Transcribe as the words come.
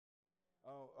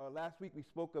Last week we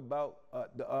spoke about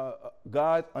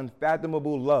God's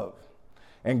unfathomable love.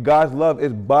 And God's love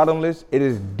is bottomless. It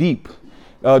is deep.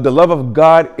 The love of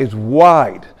God is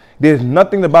wide. There's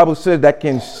nothing the Bible says that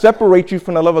can separate you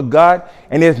from the love of God.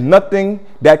 And there's nothing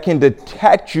that can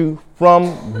detach you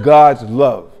from God's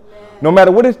love. No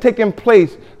matter what is taking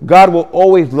place, God will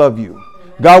always love you.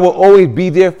 God will always be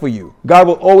there for you. God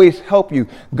will always help you.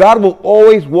 God will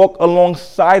always walk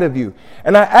alongside of you.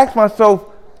 And I ask myself,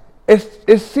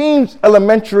 it seems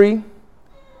elementary,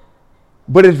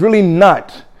 but it's really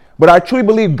not. But I truly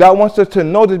believe God wants us to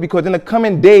know this, because in the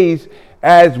coming days,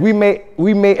 as we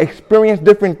may experience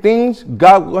different things,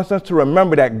 God wants us to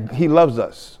remember that He loves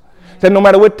us. That no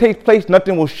matter what takes place,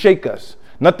 nothing will shake us.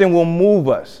 Nothing will move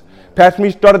us. Pastor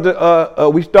Reese started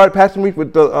with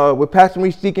Pastor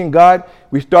Reese Seeking God.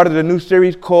 We started a new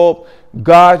series called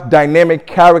God's Dynamic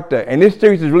Character. And this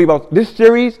series is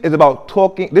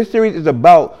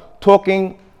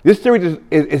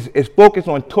focused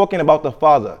on talking about the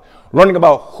Father, learning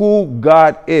about who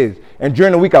God is. And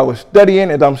during the week I was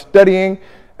studying. As I'm studying,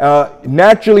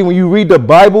 naturally when you read the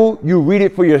Bible, you read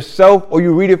it for yourself, or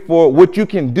you read it for what you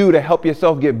can do to help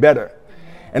yourself get better.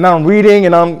 And I'm reading,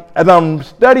 and as I'm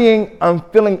studying, I'm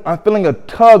feeling a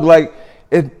tug. Like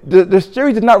the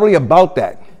series is not really about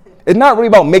that. It's not really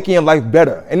about making your life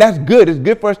better. And that's good. It's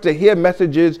good for us to hear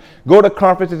messages, go to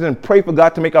conferences, and pray for God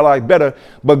to make our life better.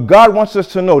 But God wants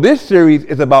us to know this series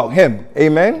is about Him.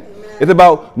 Amen? It's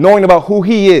about knowing about who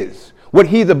He is, what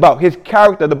He's about, His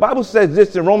character. The Bible says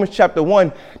this in Romans chapter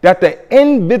 1, that the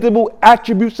invisible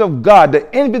attributes of God,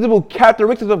 the invisible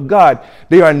characteristics of God,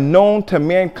 they are known to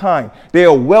mankind. They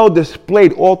are well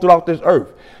displayed all throughout this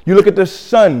earth. You look at the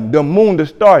sun, the moon, the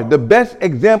stars. The best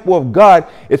example of God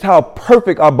is how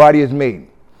perfect our body is made.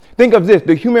 Think of this.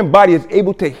 The human body is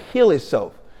able to heal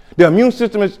itself. The immune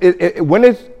system when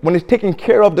it's taken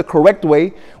care of the correct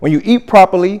way, when you eat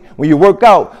properly, when you work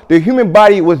out, the human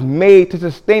body was made to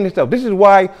sustain itself. This is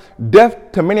why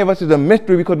death to many of us is a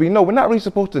mystery, because we know we're not really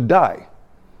supposed to die.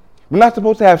 We're not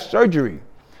supposed to have surgery.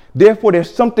 Therefore,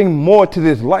 there's something more to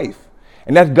this life.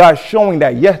 And that's God showing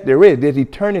that, yes, there's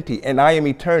eternity, and I am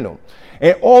eternal.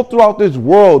 And all throughout this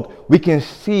world, we can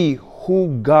see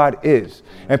who God is.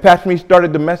 And Pastor Me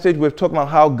started the message with talking about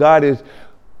how God is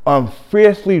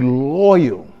fiercely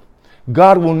loyal.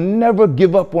 God will never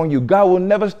give up on you. God will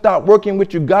never stop working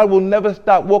with you. God will never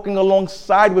stop walking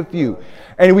alongside with you.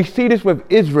 And we see this with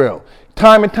Israel.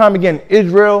 Time and time again,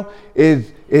 Israel they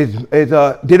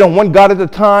don't want God at a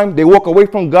time. They walk away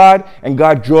from God, and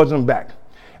God draws them back.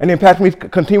 And then Pastor Reese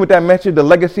continued with that message, the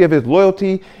legacy of His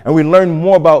loyalty, and we learned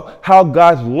more about how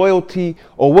God's loyalty,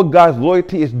 or what God's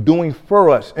loyalty is doing for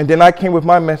us. And then I came with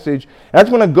my message. And I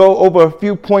just want to go over a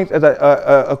few points as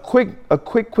a quick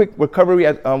recovery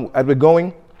as we're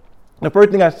going. The first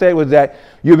thing I said was that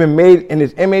you've been made in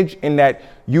His image, and that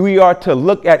you are to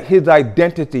look at His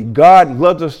identity. God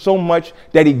loves us so much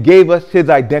that He gave us His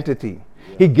identity.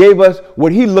 He gave us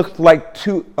what He looks like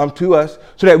to us,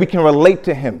 so that we can relate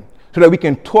to Him, so that we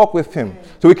can talk with Him,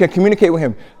 so we can communicate with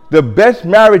Him. The best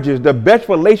marriages, the best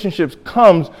relationships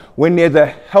comes when there's a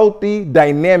healthy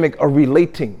dynamic of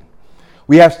relating.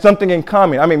 We have something in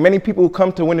common. I mean, many people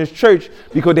come to Winners Church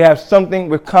because they have something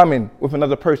in common with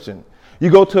another person. You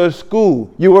go to a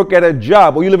school, you work at a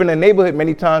job, or you live in a neighborhood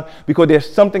many times because there's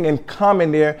something in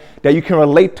common there that you can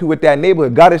relate to with that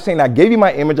neighborhood. God is saying, I gave you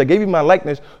my image, I gave you my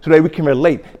likeness so that we can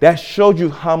relate. That shows you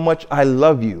how much I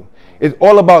love you. It's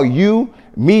all about you,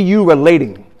 you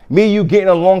relating. Me, you getting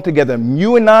along together.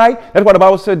 You and I, that's why the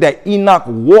Bible said that Enoch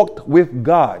walked with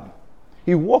God.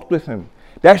 He walked with Him.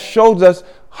 That shows us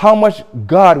how much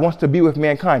God wants to be with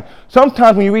mankind.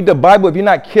 Sometimes when you read the Bible, if you're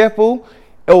not careful,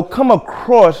 it will come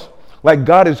across like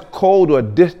God is cold or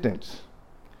distant.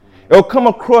 It will come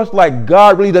across like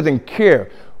God really doesn't care.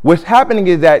 What's happening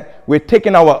is that we're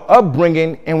taking our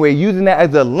upbringing and we're using that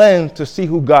as a lens to see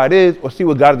who God is or see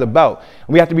what God is about.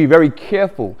 And we have to be very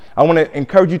careful. I want to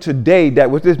encourage you today that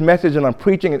with this message and I'm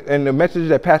preaching and the message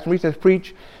that Pastor Reese has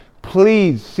preached,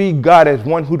 please see God as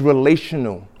one who's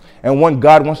relational and one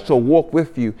God wants to walk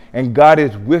with you, and God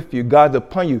is with you. God's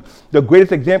upon you. The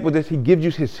greatest example of this, He gives you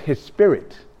His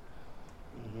Spirit.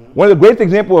 One of the greatest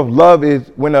examples of love is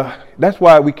when that's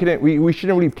why we shouldn't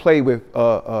really play with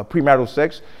premarital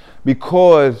sex,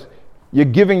 because you're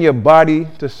giving your body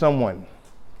to someone.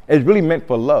 It's really meant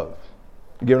for love.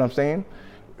 You get what I'm saying?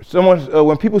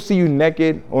 When people see you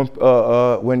naked,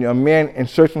 or when a man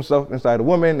inserts himself inside a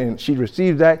woman and she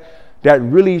receives that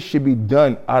really should be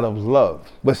done out of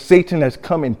love. But Satan has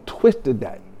come and twisted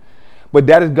that. But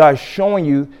that is God showing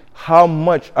you how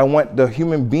much I want the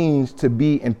human beings to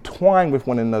be entwined with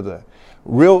one another.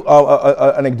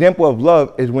 An example of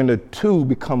love is when the two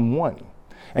become one.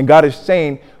 And God is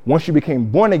saying, once you became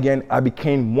born again, I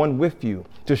became one with you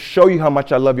to show you how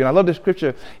much I love you. And I love the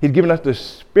scripture. He's given us the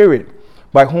Spirit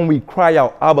by whom we cry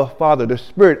out, Abba, Father, the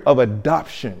Spirit of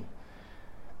adoption.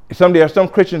 There are some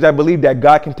Christians that believe that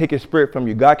God can take his spirit from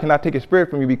you. God cannot take his spirit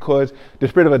from you because the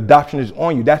spirit of adoption is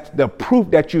on you. That's the proof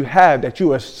that you have that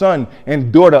you are a son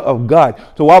and daughter of God.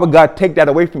 So why would God take that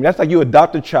away from you? That's like you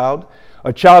adopt a child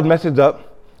messes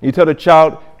up, you tell the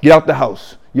child, get out the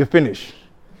house, you're finished.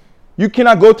 You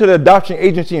cannot go to the adoption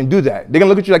agency and do that. They're going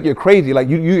to look at you like you're crazy. Like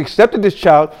you accepted this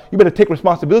child, you better take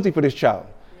responsibility for this child.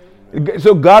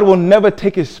 So God will never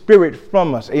take his spirit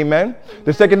from us. Amen.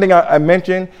 The second thing I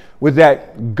mentioned was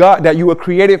that that you were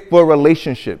created for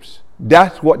relationships.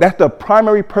 That's the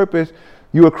primary purpose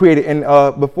you were created. And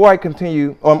before I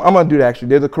continue, I'm going to do that actually.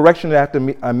 There's a correction that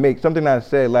I make. Something that I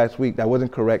said last week that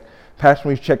wasn't correct. Pastor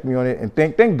Maurice checked me on it. And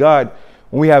thank God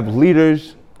when we have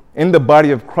leaders in the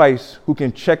body of Christ who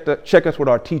can check us with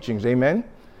our teachings. Amen.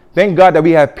 Thank God that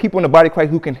we have people in the body of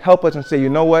Christ who can help us and say, you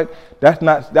know what, that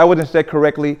wasn't said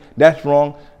correctly, that's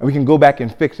wrong, and we can go back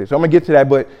and fix it. So I'm going to get to that,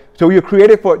 but so you're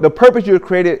created for, the purpose you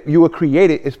were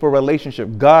created is for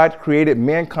relationship. God created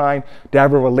mankind to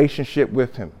have a relationship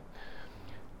with him.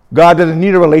 God doesn't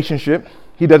need a relationship.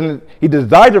 He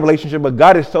desires a relationship, but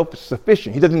God is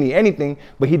self-sufficient. He doesn't need anything,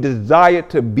 but he desired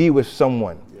to be with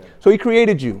someone. Yeah. So he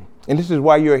created you, and this is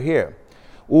why you're here.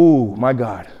 Ooh, my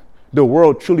God. The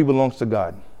world truly belongs to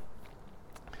God.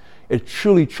 It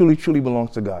truly, truly, truly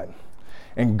belongs to God.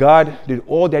 And God did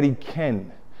all that he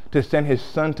can to send his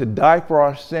son to die for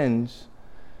our sins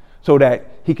so that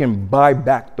he can buy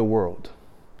back the world.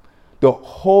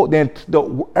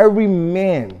 Every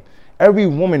man, every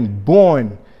woman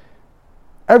born,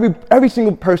 every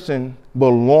single person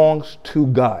belongs to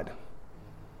God.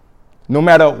 No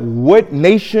matter what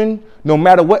nation, no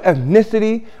matter what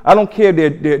ethnicity, I don't care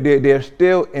if they're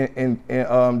still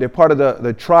they're part of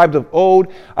the tribes of old.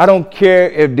 I don't care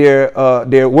if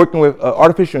they're working with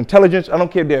artificial intelligence. I don't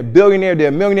care if they're a billionaire, they're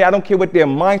a millionaire. I don't care what their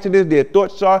mindset is, their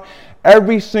thoughts are.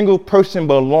 Every single person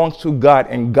belongs to God,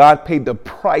 and God paid the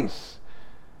price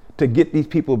to get these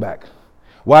people back.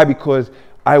 Why? Because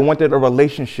I wanted a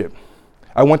relationship.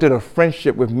 I wanted a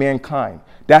friendship with mankind.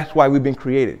 That's why we've been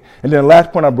created. And then the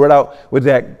last point I brought out was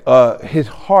that his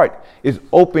heart is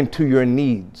open to your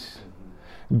needs.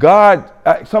 God,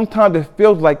 sometimes it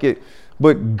feels like it,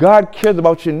 but God cares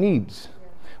about your needs.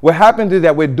 What happens is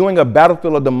that we're doing a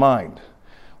battlefield of the mind.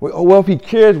 Well, if he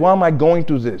cares, why am I going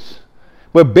through this?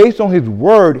 But based on his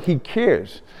word, he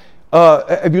cares.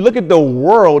 If you look at the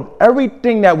world,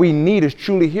 everything that we need is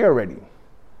truly here already.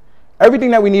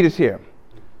 Everything that we need is here.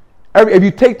 If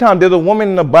you take time, there's a woman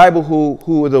in the Bible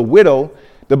who was a widow.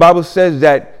 The Bible says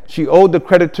that she owed the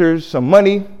creditors some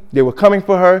money. They were coming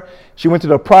for her. She went to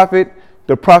the prophet.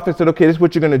 The prophet said, okay, this is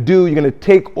what you're going to do. You're going to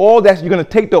take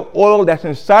the oil that's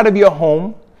inside of your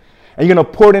home and you're going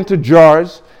to pour it into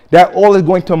jars. That oil is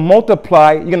going to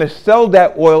multiply. You're going to sell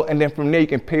that oil, and then from there you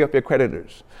can pay off your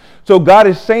creditors. So God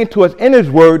is saying to us in his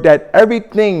word that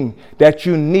everything that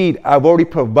you need, I've already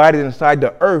provided inside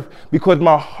the earth because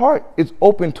my heart is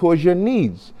open towards your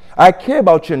needs. I care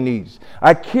about your needs.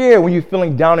 I care when you're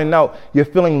feeling down and out, you're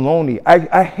feeling lonely.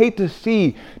 I hate to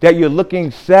see that you're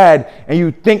looking sad and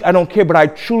you think I don't care, but I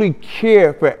truly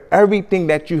care for everything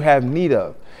that you have need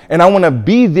of. And I want to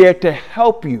be there to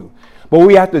help you. But what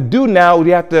we have to do now, we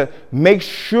have to make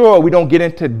sure we don't get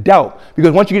into doubt.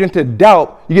 Because once you get into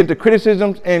doubt, you get into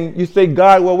criticisms and you say,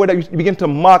 God, well, what? You begin to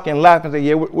mock and laugh and say,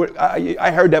 yeah, I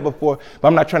heard that before, but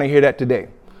I'm not trying to hear that today.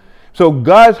 So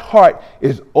God's heart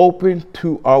is open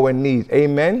to our needs.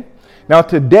 Amen. Now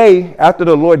today, after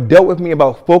the Lord dealt with me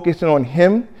about focusing on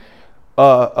him,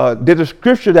 there's a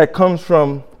scripture that comes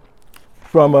from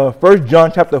 1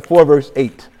 John chapter 4, verse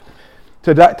 8.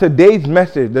 Today's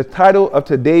message, the title of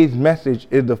today's message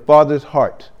is The Father's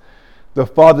Heart. The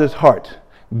Father's Heart.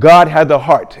 God has a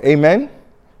heart. Amen?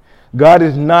 God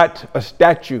is not a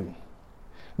statue.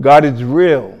 God is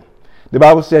real. The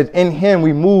Bible says in him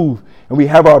we move and we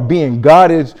have our being.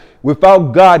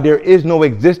 Without God, there is no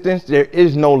existence. There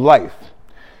is no life.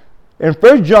 In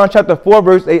 1 John chapter 4,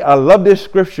 verse 8, I love this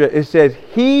scripture. It says,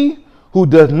 he who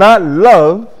does not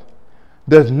love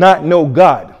does not know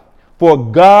God,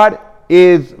 for God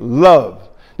is love.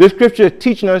 This scripture is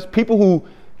teaching us people who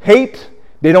hate,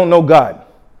 they don't know God.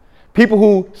 People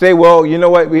who say, well, you know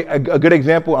what, a good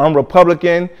example, I'm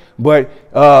Republican, but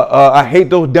I hate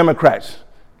those Democrats.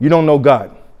 You don't know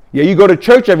God. Yeah, you go to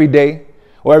church every day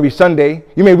or every Sunday.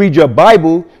 You may read your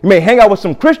Bible. You may hang out with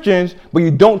some Christians, but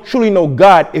you don't truly know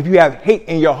God if you have hate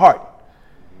in your heart.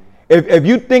 If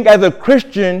you think as a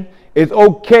Christian it's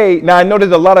okay. Now, I know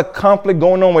there's a lot of conflict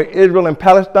going on with Israel and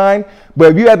Palestine,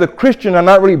 but if you as a Christian are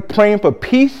not really praying for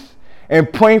peace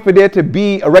and praying for there to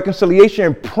be a reconciliation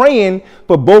and praying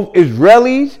for both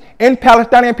Israelis and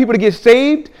Palestinian people to get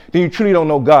saved, then you truly don't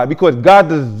know God. Because God's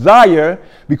desire,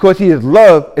 because he is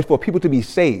love, is for people to be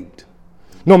saved.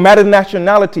 No matter the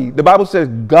nationality, the Bible says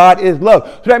God is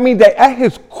love. So that means that at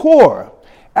his core,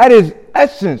 at his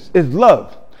essence is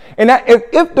love. And that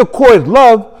if the core is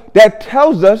love, that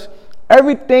tells us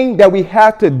everything that we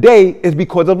have today is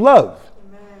because of love.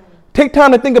 Amen. Take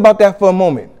time to think about that for a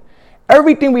moment.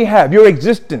 Everything we have, your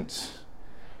existence,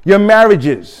 your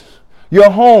marriages, your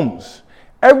homes,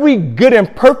 every good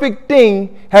and perfect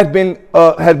thing has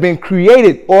been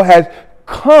created or has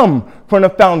come from the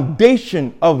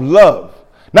foundation of love.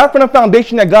 Not from the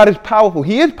foundation that God is powerful.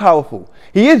 He is powerful.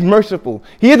 He is merciful.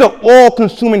 He is an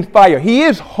all-consuming fire. He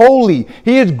is holy.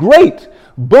 He is great.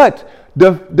 But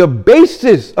the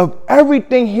basis of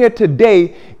everything here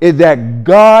today is that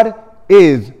God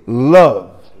is love.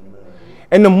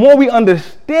 And the more we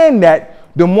understand that,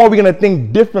 the more we're going to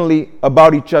think differently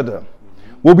about each other.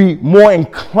 We'll be more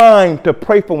inclined to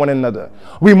pray for one another.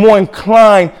 We'll be more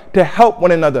inclined to help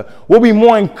one another. We'll be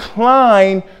more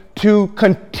inclined to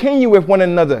continue with one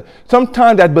another.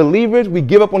 Sometimes as believers, we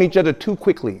give up on each other too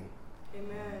quickly.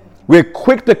 Amen. We're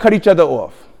quick to cut each other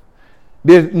off.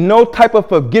 There's no type of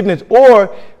forgiveness,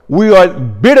 or we are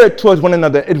bitter towards one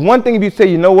another. It's one thing if you say,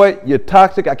 you know what, you're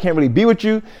toxic, I can't really be with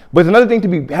you. But it's another thing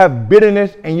to have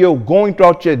bitterness and you're going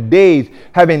throughout your days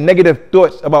having negative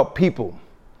thoughts about people.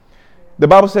 The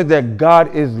Bible says that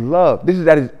God is love. This is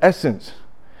at his essence.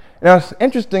 Now it's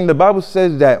interesting, the Bible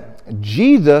says that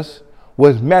Jesus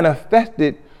was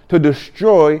manifested to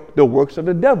destroy the works of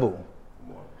the devil.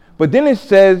 But then it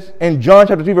says in John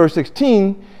chapter 3 verse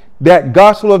 16 that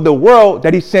God so loved the world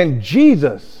that he sent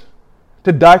Jesus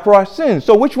to die for our sins.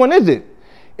 So which one is it?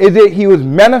 Is it he was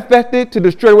manifested to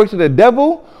destroy the works of the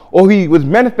devil, or he was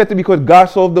manifested because God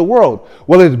so loved the world?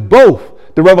 Well, it's both.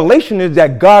 The revelation is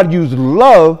that God used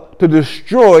love to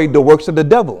destroy the works of the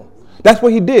devil. That's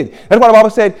what he did. That's why the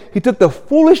Bible said he took the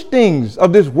foolish things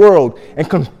of this world and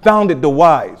confounded the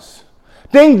wise.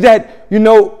 Things that,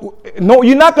 no,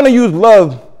 you're not going to use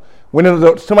love when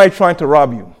there's somebody trying to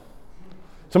rob you.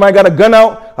 Somebody got a gun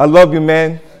out. I love you,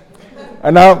 man.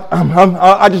 And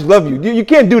I just love you. You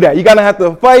can't do that. You're going to have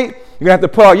to fight. You're going to have to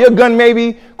pull out your gun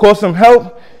maybe, call some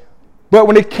help. But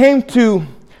when it came to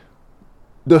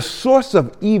the source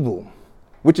of evil,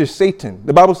 which is Satan,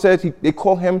 the Bible says they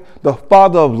call him the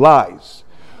father of lies.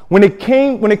 When it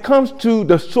comes to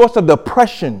the source of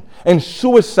depression and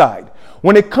suicide,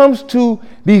 when it comes to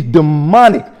these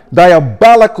demonic,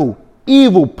 diabolical,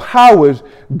 evil powers,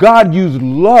 God used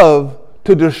love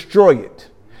to destroy it.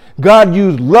 God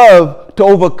used love to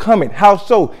overcome it. How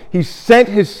so? He sent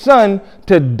his son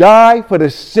to die for the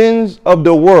sins of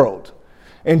the world.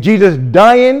 And Jesus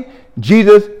dying,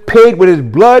 Jesus paid with his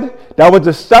blood. That was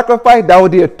the sacrifice. That was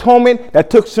the atonement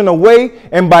that took sin away.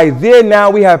 And by there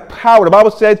now we have power. The Bible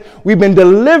says we've been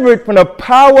delivered from the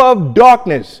power of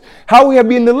darkness. How we have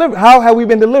been delivered? How have we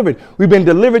been delivered? We've been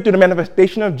delivered through the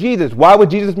manifestation of Jesus. Why was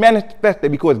Jesus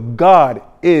manifested? Because God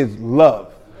is love.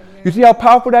 You see how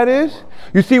powerful that is?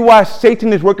 You see why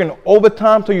Satan is working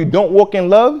overtime so you don't walk in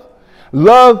love?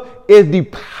 Love is the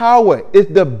power.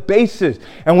 It's the basis.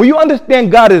 And when you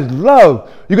understand God is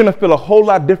love, you're going to feel a whole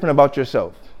lot different about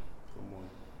yourself.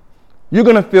 You're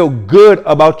going to feel good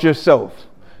about yourself.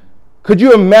 Could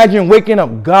you imagine waking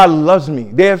up, God loves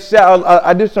me? They have said,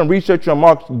 I did some research on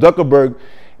Mark Zuckerberg,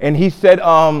 and he said,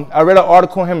 I read an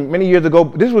article on him many years ago.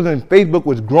 This was in Facebook,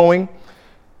 was growing.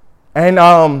 And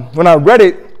when I read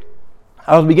it,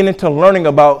 I was beginning to learning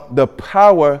about the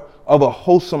power of a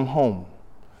wholesome home.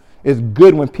 It's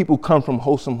good when people come from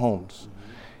wholesome homes.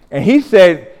 And he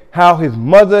said how his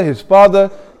mother, his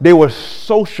father, they were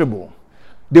sociable.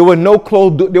 There was a no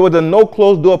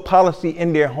closed door policy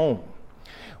in their home.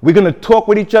 We're going to talk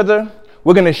with each other.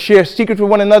 We're going to share secrets with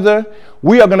one another.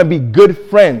 We are going to be good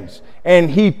friends. And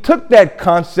he took that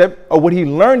concept of what he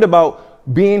learned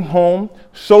about being home,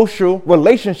 social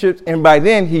relationships, and by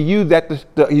then he used that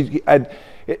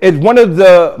as one of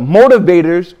the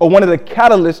motivators or one of the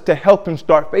catalysts to help him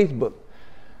start Facebook.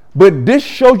 But this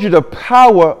shows you the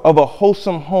power of a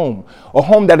wholesome home, a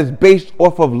home that is based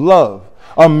off of love,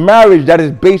 a marriage that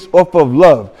is based off of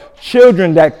love,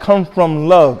 children that come from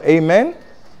love. Amen?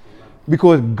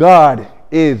 Because God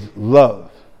is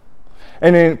love.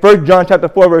 And in 1 John chapter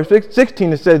 4, verse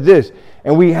 16, it says this,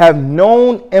 and we have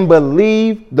known and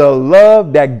believed the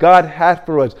love that God has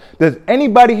for us. Does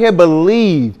anybody here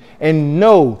believe and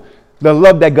know the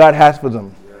love that God has for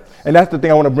them? Yes. And that's the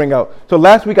thing I want to bring out. So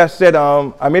last week I said,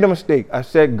 I made a mistake. I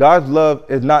said God's love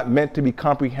is not meant to be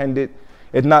comprehended.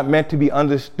 It's not meant to be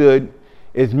understood.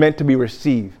 It's meant to be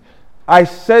received. I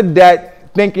said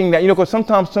that thinking that, because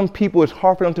sometimes some people, it's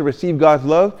hard for them to receive God's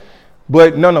love.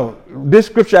 But no. This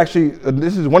scripture actually,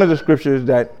 this is one of the scriptures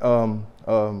that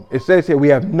it says here we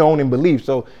have known and believed.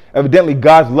 So evidently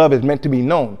God's love is meant to be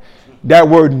known. That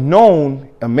word known,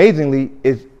 amazingly,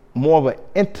 is more of an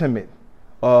intimate,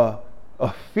 a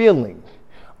feeling,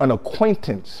 an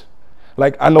acquaintance.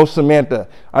 Like I know Samantha,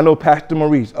 I know Pastor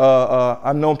Maurice.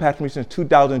 I've known Pastor Maurice since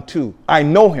 2002. I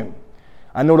know him.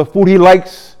 I know the food he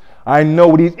likes. I know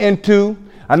what he's into.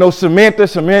 I know Samantha.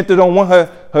 Samantha don't want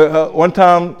her. One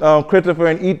time, Christopher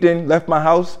and Ethan left my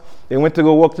house. They went to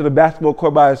go walk to the basketball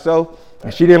court by herself,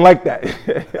 and she didn't like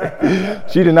that.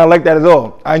 She did not like that at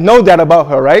all. I know that about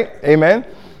her, right? Amen.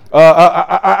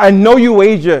 I know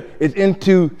Euasia is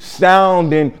into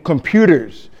sound and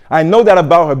computers. I know that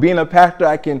about her. Being a pastor,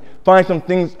 I can find some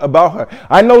things about her.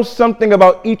 I know something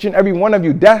about each and every one of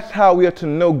you. That's how we are to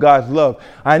know God's love.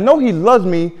 I know he loves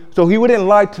me, so he wouldn't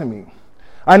lie to me.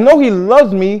 I know he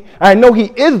loves me. I know he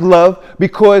is love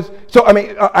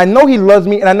I know he loves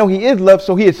me and I know he is love,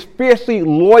 so he is fiercely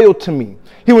loyal to me.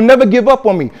 He will never give up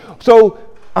on me. So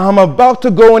I'm about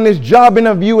to go in this job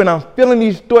interview and I'm feeling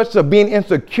these thoughts of being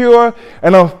insecure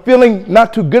and I'm feeling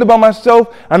not too good about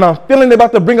myself and I'm feeling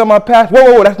about to bring up my past.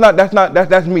 Whoa,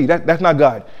 that's me. That's not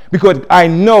God. Because I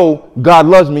know God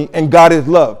loves me and God is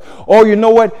love. Or you know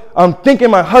what? I'm thinking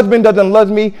my husband doesn't love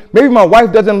me. Maybe my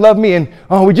wife doesn't love me and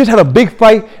we just had a big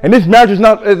fight and this marriage is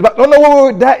not,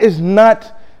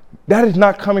 that is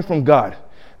not coming from God.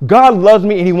 God loves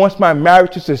me and he wants my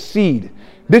marriage to succeed.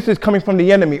 This is coming from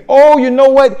the enemy. Oh, you know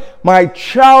what? My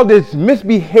child is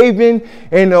misbehaving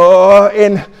and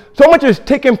so much is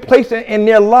taking place in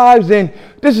their lives and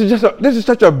this is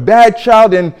such a bad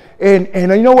child and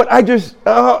you know what? I'm just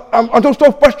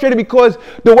so frustrated because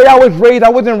the way I was raised, I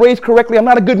wasn't raised correctly. I'm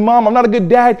not a good mom. I'm not a good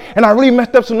dad. And I really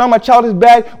messed up. So now my child is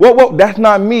bad. Whoa, that's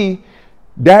not me.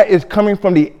 That is coming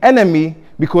from the enemy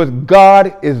because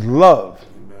God is love.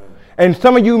 Amen. And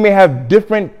some of you may have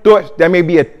different thoughts that may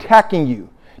be attacking you.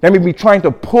 That may be trying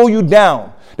to pull you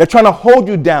down. They're trying to hold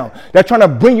you down. They're trying to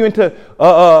bring you into,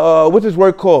 what's this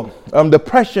word called?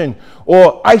 Depression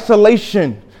or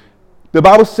isolation. The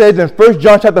Bible says in 1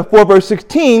 John chapter 4, verse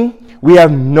 16, we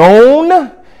have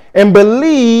known and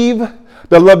believe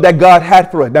the love that God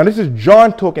had for us. Now, this is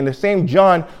John talking, the same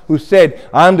John who said,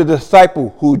 I'm the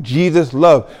disciple who Jesus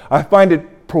loved. I find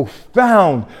it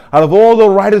profound. Out of all the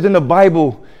writers in the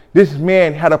Bible, this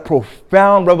man had a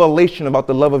profound revelation about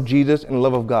the love of Jesus and the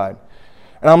love of God.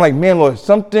 And I'm like, man, Lord,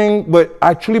 but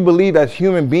I truly believe as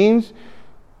human beings,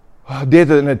 there's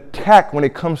an attack when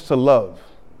it comes to love.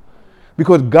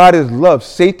 Because God is love.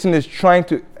 Satan is trying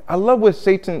to, I love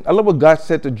what God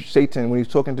said to Satan when he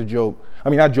was talking to Job.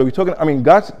 God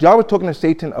was talking to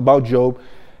Satan about Job.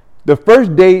 The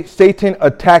first day Satan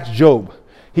attacks Job,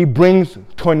 he brings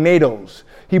tornadoes.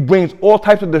 He brings all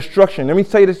types of destruction. Let me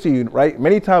say this to you, right?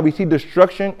 Many times we see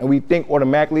destruction and we think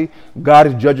automatically God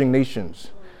is judging nations.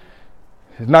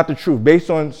 It's not the truth. Based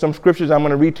on some scriptures I'm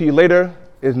going to read to you later,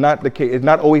 it's not the case. It's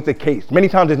not always the case. Many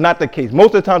times it's not the case. Most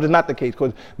of the times it's not the case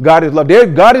because God is love.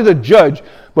 God is a judge,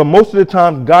 but most of the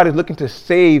time God is looking to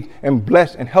save and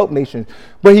bless and help nations.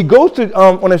 But he goes to,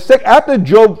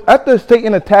 after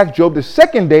Satan attacks Job, the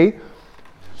second day,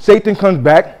 Satan comes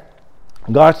back.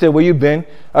 God said, where you been?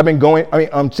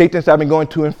 Satan said, I've been going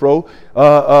to and fro.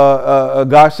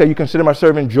 God said, you consider my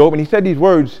servant Job. And he said these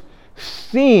words,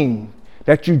 seeing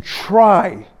that you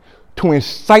try to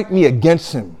incite me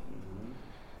against him.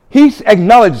 He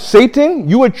acknowledged, Satan,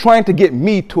 you were trying to get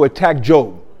me to attack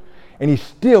Job. And he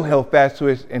still held fast to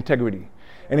his integrity.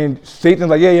 And then Satan's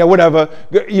like, yeah, whatever.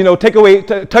 Take away,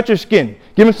 touch your skin.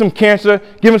 Give him some cancer.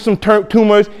 Give him some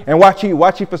tumors. And watch he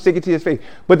forsake it to his face.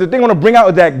 But the thing I want to bring out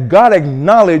is that God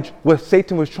acknowledged what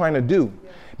Satan was trying to do.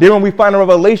 Then when we find a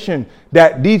revelation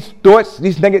that these thoughts,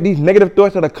 these negative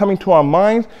thoughts that are coming to our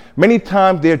minds, many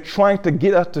times they're trying to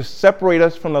get us to separate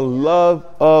us from the love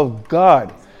of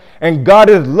God. And God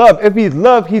is love. If he's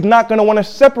love, he's not going to want to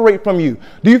separate from you.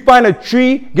 Do you find a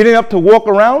tree getting up to walk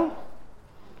around?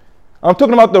 I'm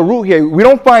talking about the root here. We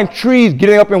don't find trees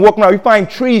getting up and walking around. We find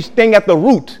trees staying at the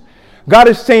root. God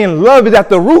is saying love is at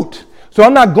the root. So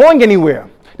I'm not going anywhere.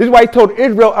 This is why he told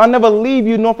Israel, I'll never leave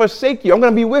you nor forsake you. I'm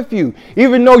going to be with you.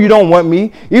 Even though you don't want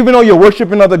me, even though you're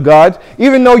worshiping other gods,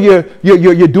 even though you're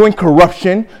doing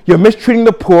corruption, you're mistreating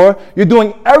the poor, you're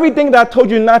doing everything that I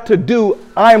told you not to do,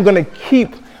 I am going to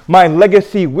keep my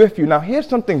legacy with you. Now, here's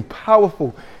something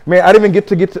powerful. Man, I didn't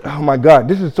even get to, oh my God,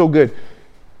 this is so good.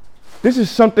 This is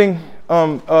something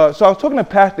So I was talking to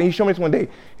Pastor, and he showed me this one day.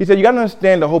 He said, you got to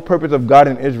understand the whole purpose of God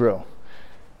in Israel.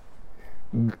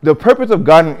 The purpose of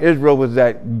God in Israel was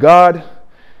that God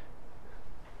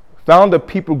found a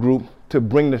people group to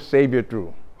bring the Savior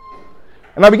through.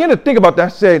 And I began to think about that. I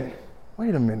said,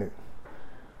 wait a minute.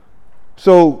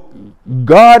 So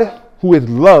God, who is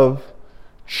love,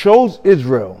 chose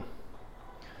Israel,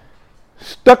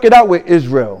 stuck it out with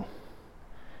Israel,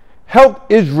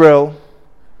 helped Israel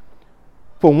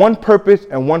for one purpose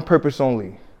and one purpose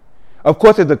only. Of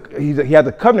course, he had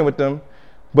the covenant with them,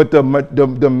 but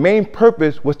the main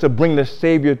purpose was to bring the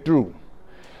Savior through.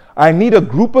 I need a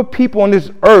group of people on this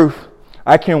earth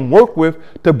I can work with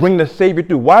to bring the Savior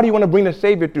through. Why do you want to bring the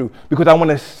Savior through? Because I want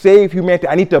to save humanity.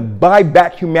 I need to buy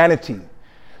back humanity.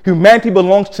 Humanity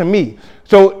belongs to me.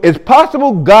 So it's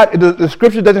possible God, the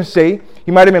scripture doesn't say.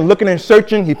 He might have been looking and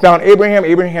searching. He found Abraham.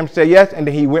 Abraham said yes, and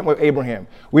then he went with Abraham.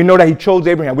 We know that he chose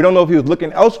Abraham. We don't know if he was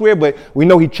looking elsewhere, but we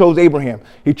know he chose Abraham.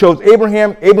 He chose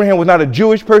Abraham. Abraham was not a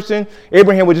Jewish person.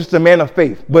 Abraham was just a man of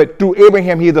faith. But through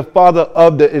Abraham, he is the father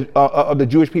of the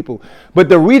Jewish people. But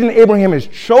the reason Abraham is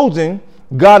chosen,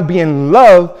 God being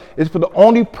love, is for the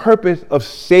only purpose of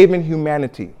saving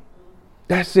humanity.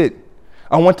 That's it.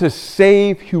 I want to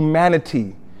save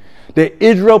humanity. The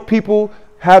Israel people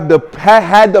had the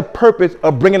purpose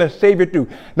of bringing a Savior through.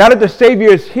 Now that the Savior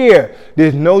is here,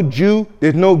 there's no Jew,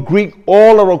 there's no Greek.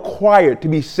 All are required to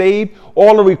be saved.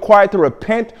 All are required to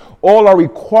repent. All are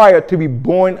required to be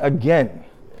born again.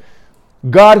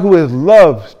 God, who is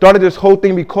love, started this whole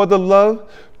thing because of love,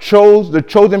 chose the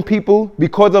chosen people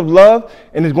because of love,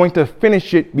 and is going to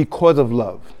finish it because of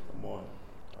love.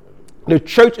 The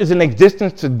church is in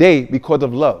existence today because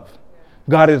of love.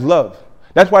 God is love.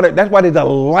 That's why there's a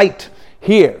light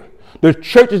here. The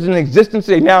church is in existence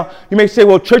today. Now, you may say,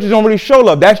 well, churches don't really show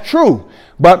love. That's true.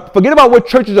 But forget about what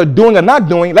churches are doing or not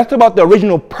doing. Let's talk about the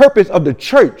original purpose of the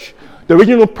church. The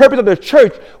original purpose of the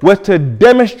church was to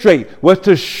demonstrate, was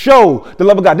to show the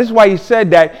love of God. This is why he said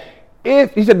that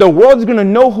he said the world is going to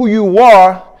know who you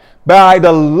are by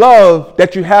the love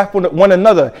that you have for one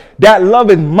another. That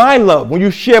love is my love. When you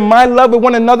share my love with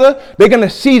one another, they're going to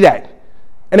see that.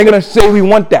 And they're going to say, we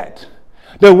want that.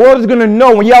 The world is going to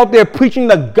know when you're out there preaching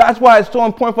that's why it's so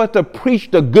important for us to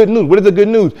preach the good news. What is the good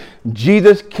news?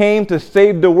 Jesus came to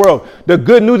save the world. The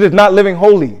good news is not living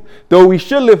holy, though we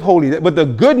should live holy. But the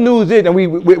good news is, and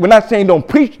we're not saying don't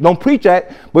preach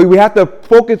that, but we have to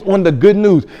focus on the good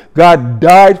news. God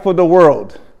died for the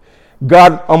world.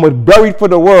 God was buried for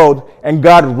the world, and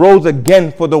God rose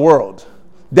again for the world.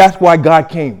 That's why God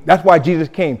came. That's why Jesus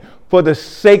came, for the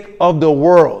sake of the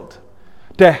world,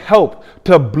 to help,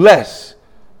 to bless,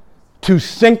 to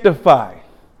sanctify.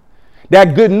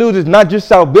 That good news is not just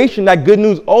salvation. That good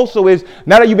news also is,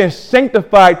 now that you've been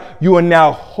sanctified, you are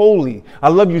now holy. I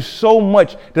love you so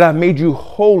much that I've made you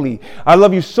holy. I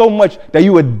love you so much that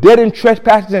you were dead in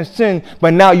trespasses and sin,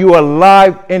 but now you are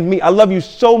alive in me. I love you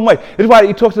so much. This is why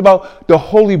he talks about the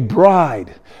holy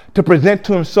bride, to present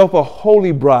to himself a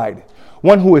holy bride,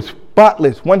 one who is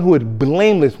spotless, one who is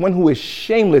blameless, one who is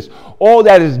shameless. All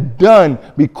that is done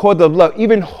because of love.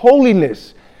 Even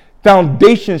holiness,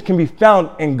 foundations can be found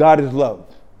in God is love.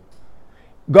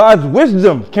 God's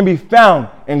wisdom can be found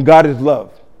in God is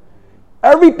love.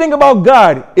 Everything about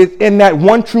God is in that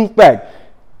one true fact.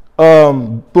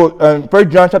 1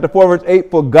 John chapter 4 verse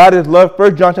 8, for God is love.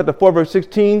 1 John chapter 4 verse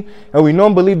 16, and we know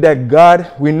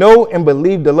and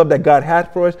believe the love that God has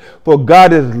for us, for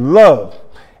God is love.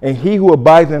 And he who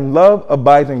abides in love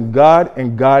abides in God,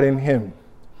 and God in him.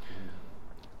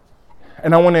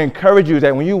 And I want to encourage you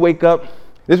that when you wake up,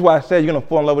 this is why I said you're going to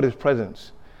fall in love with his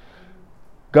presence.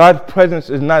 God's presence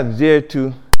is not there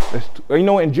to,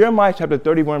 in Jeremiah chapter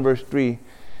 31 verse 3,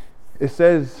 it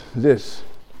says this.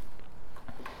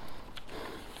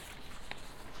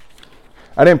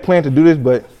 I didn't plan to do this,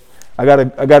 but I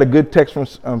got a good text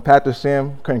from Pastor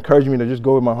Sam encouraging me to just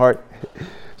go with my heart.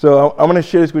 So I'm going to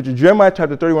share this with you. Jeremiah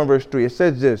chapter 31 verse 3, it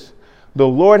says this. The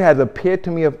Lord has appeared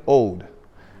to me of old.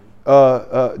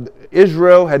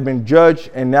 Israel had been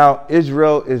judged, and now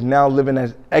Israel is now living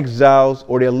as exiles,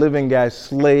 or they're living as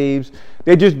slaves.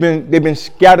 They've been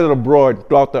scattered abroad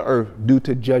throughout the earth due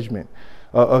to judgment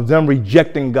of them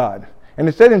rejecting God. And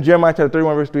it said in Jeremiah chapter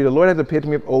 31 verse 3, the Lord has appeared to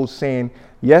me of old, saying,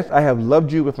 yes, I have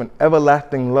loved you with an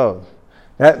everlasting love.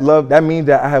 That means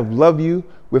that I have loved you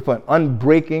with an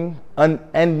unbreaking,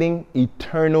 unending,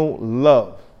 eternal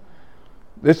love.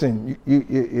 Listen,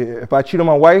 if I cheat on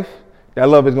my wife, that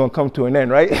love is going to come to an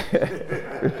end, right?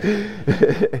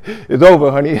 It's over,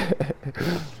 honey.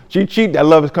 She cheat, that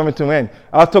love is coming to an end.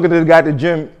 I was talking to the guy at the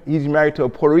gym. He's married to a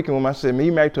Puerto Rican woman. I said, man,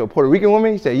 you married to a Puerto Rican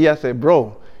woman? He said, yeah. I said,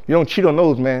 bro, you don't cheat on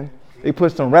those, man. They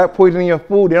put some rat poison in your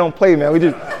food. They don't play, man. We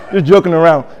just joking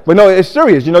around. But no, it's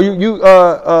serious. You know, if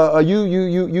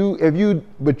you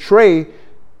betray,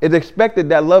 it's expected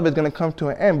that love is going to come to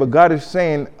an end. But God is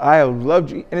saying, I have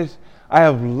loved you, and I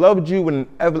have loved you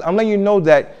whenever. I'm letting you know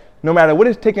that no matter what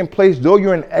is taking place, though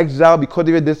you're in exile because of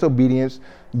your disobedience,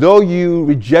 though you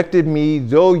rejected me,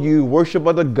 though you worship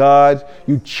other gods,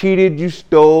 you cheated, you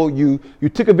stole, you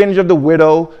took advantage of the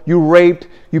widow, you raped,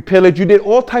 you pillaged, you did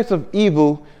all types of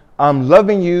evil, I'm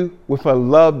loving you with a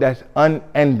love that's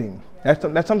unending.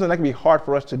 That's something that can be hard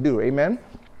for us to do, amen?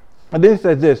 And then it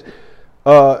says this,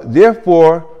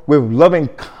 therefore, with loving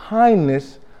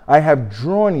kindness, I have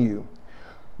drawn you.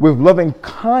 With loving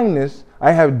kindness,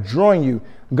 I have drawn you.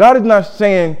 God is not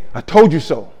saying, I told you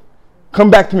so.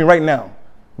 Come back to me right now.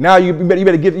 Now you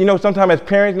better get, sometimes as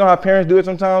parents, you know how parents do it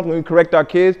sometimes when we correct our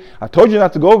kids? I told you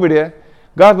not to go over there.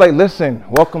 God's like, listen,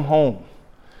 welcome home.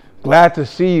 Glad to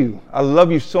see you. I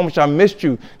love you so much. I missed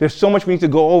you. There's so much we need to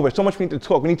go over. So much we need to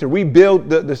talk. We need to rebuild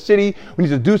the city. We need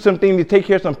to do something to take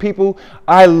care of some people.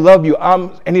 I love you.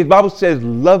 And the Bible says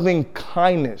loving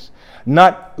kindness,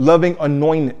 not loving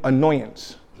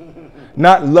annoyance,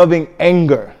 not loving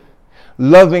anger,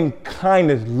 loving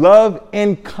kindness. Love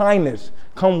and kindness.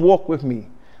 Come walk with me.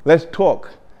 Let's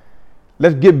talk.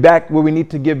 Let's get back where we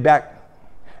need to get back.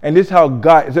 And this is how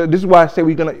God, this is why I say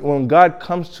when God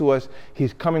comes to us,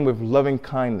 he's coming with loving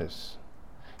kindness.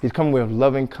 He's coming with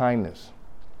loving kindness.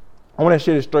 I want to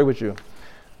share this story with you.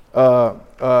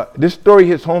 This story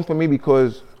hits home for me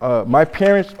because my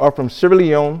parents are from Sierra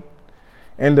Leone,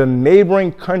 and the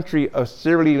neighboring country of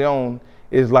Sierra Leone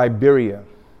is Liberia.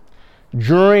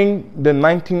 During the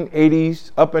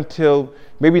 1980s, up until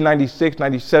maybe 96,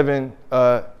 97,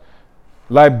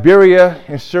 Liberia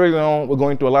and Sierra Leone were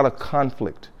going through a lot of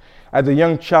conflict. As a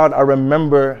young child, I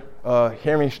remember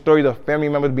hearing stories of family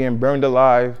members being burned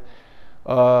alive.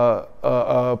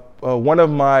 One of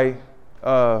my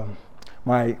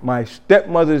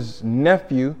stepmother's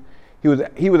nephew,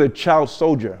 he was a child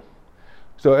soldier.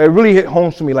 So it really hit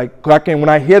home to me. Like when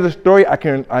I hear the story,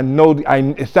 I know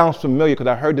it sounds familiar because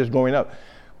I heard this growing up.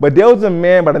 But there was a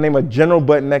man by the name of General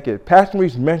Butt Naked. Pastor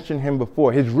Reese mentioned him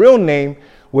before. His real name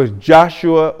was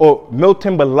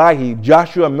Milton Balahi,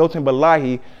 Joshua Milton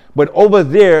Balahi, but over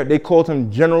there they called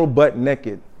him General Butt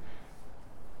Naked.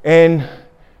 And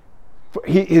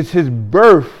his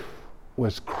birth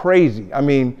was crazy. I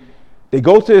mean, they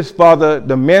go to his father,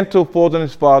 the mantle falls on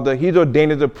his father, he's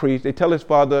ordained as a priest. They tell his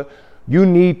father, you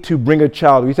need to bring a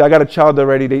child. He said, I got a child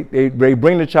already. They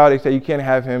bring the child, they say, you can't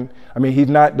have him. I mean,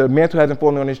 the mantle hasn't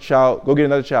fallen on his child, go get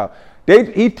another child.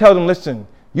 He tells them, listen,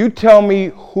 you tell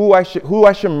me who I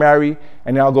should marry,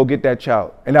 and then I'll go get that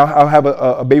child. And I'll have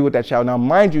a baby with that child. Now,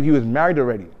 mind you, he was married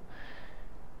already.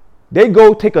 They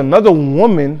go take another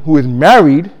woman who is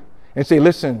married and say,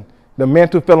 listen, the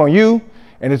mantle fell on you,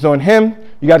 and it's on him.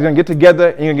 You guys are going to get together,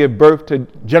 and you're going to give birth to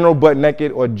General Butt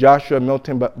Naked or Joshua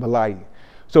Milton Balahi.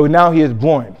 So now he is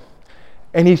born.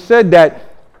 And he said that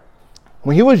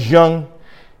when he was young,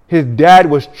 his dad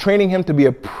was training him to be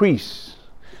a priest.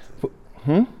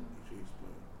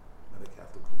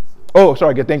 Oh,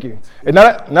 sorry, good, thank you. It's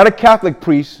not a Catholic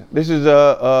priest. This is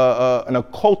an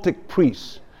occultic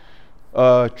priest.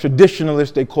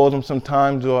 Traditionalist, they call them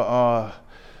sometimes, or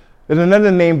there's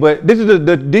another name, but this is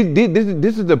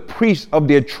the priest of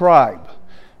their tribe.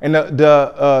 And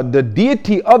the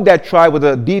deity of that tribe was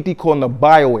a deity called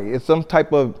Nabawe. It's some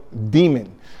type of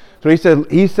demon. So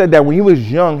he said that when he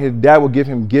was young, his dad would give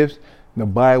him gifts.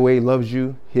 Nabawe loves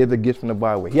you. Here's the gift from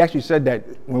Nabawe. He actually said that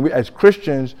as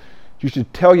Christians, you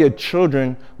should tell your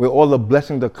children where all the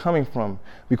blessings are coming from.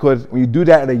 Because when you do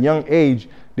that at a young age,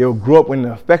 they'll grow up with an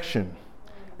affection.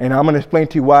 And I'm going to explain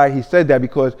to you why he said that.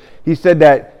 Because he said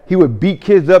that he would beat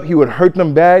kids up, he would hurt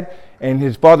them bad, and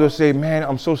his father would say, man,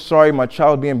 I'm so sorry, my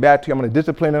child being bad to you, I'm going to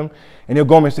discipline him. And he'll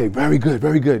go home and say, very good,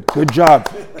 good job.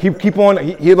 Keep on.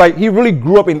 He really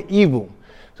grew up in evil.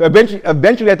 So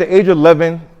eventually at the age of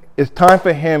 11, it's time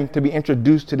for him to be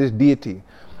introduced to this deity.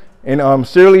 In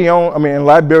in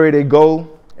Liberia, they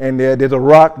go, and there's a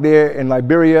rock there in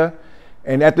Liberia,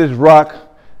 and at this rock,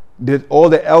 all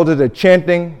the elders are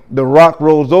chanting. The rock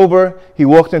rolls over. He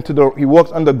walks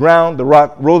underground. The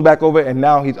rock rolls back over, and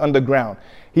now he's underground.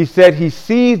 He said he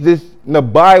sees this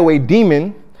Nabawe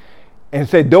demon, and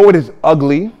said, though it is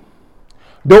ugly,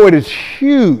 though it is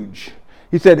huge,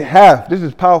 he said this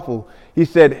is powerful. He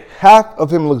said half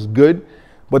of him looks good,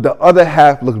 but the other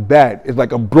half looks bad. It's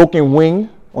like a broken wing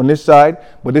on this side,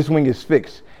 but this wing is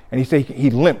fixed. And he said he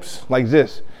limps like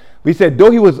this. But he said,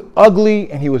 though he was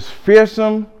ugly and he was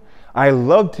fearsome, I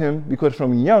loved him because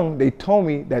from young they told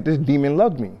me that this demon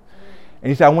loved me. And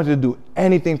he said, I want you to do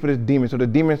anything for this demon. So the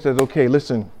demon says, okay,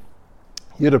 listen,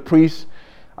 you're the priest.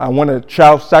 I want a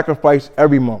child sacrifice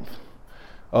every month.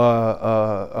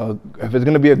 If it's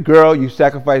going to be a girl, you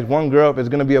sacrifice one girl. If it's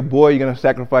going to be a boy, you're going to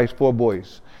sacrifice 4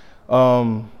 boys.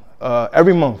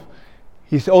 Every month.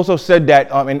 He also said that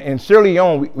in Sierra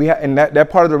Leone, we have, in that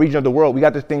part of the region of the world, we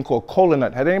got this thing called kola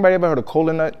nut. Has anybody ever heard of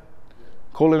kola nut?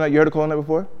 Kola nut, you heard of kola nut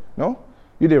before? No?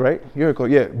 You did, right? You heard kola,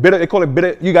 yeah. Bitter, they call it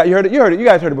bitter. You heard it. You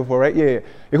guys heard it before, right? Yeah.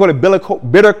 They call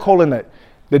it bitter kola nut.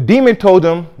 The demon told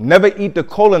him, never eat the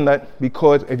kola nut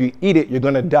because if you eat it, you're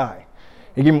going to die.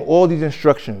 He gave him all these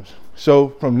instructions. So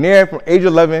from there, from age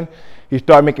 11, he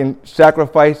started making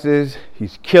sacrifices.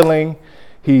 He's killing.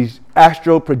 He's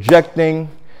astral projecting.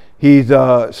 He's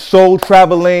soul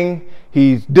traveling.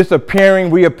 He's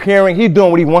disappearing, reappearing. He's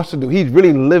doing what he wants to do. He's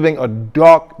really living a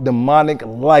dark, demonic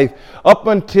life up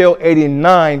until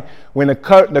 89, when the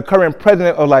current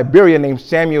president of Liberia, named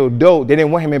Samuel Doe, they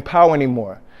didn't want him in power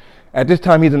anymore. At this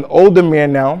time, he's an older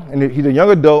man now, and he's a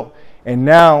young adult, and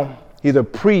now he's a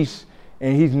priest,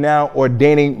 and he's now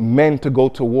ordaining men to go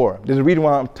to war. There's a reason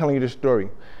why I'm telling you this story,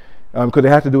 because it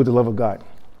has to do with the love of God.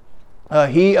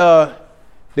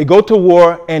 They go to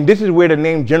war, and this is where the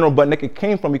name General Butt Naked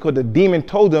came from, because the demon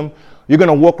told them, you're going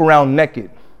to walk around naked.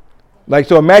 Like,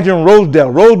 so imagine Rosedale.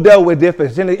 Rosedale was there for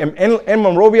in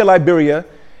Monrovia, Liberia.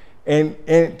 And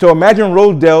so imagine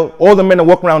Rosedale, all the men are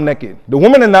walking around naked. The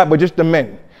women are not, but just the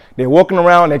men. They're walking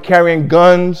around, they're carrying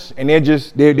guns, and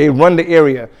they run the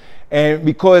area. And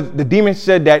because the demon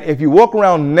said that if you walk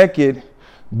around naked,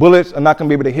 bullets are not going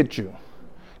to be able to hit you.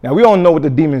 Now, we all know what the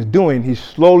demon's doing. He's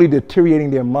slowly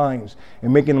deteriorating their minds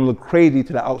and making them look crazy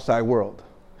to the outside world.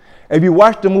 If you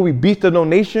watch the movie Beast of No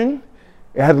Nation,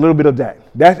 it has a little bit of that.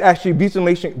 That's actually Beast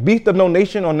of No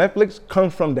Nation on Netflix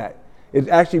comes from that. It's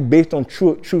actually based on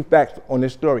true facts on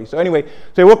this story. So anyway, so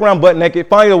they walk around butt naked.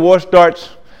 Finally, the war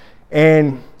starts,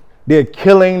 and they're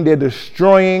killing, they're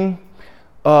destroying.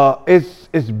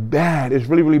 It's bad. It's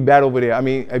really, really bad over there. I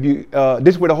mean,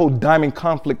 this is where the whole diamond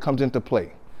conflict comes into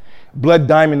play. Blood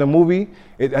Diamond, the movie,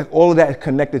 all of that is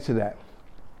connected to that.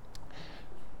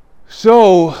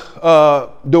 So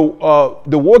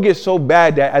the war gets so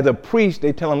bad that as a priest,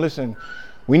 they tell him, listen,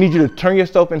 we need you to turn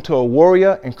yourself into a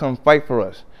warrior and come fight for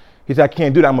us. He said, I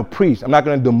can't do that. I'm a priest. I'm not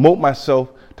going to demote myself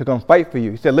to come fight for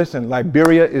you. He said, listen,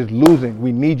 Liberia is losing.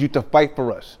 We need you to fight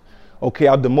for us. Okay,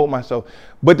 I'll demote myself.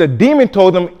 But the demon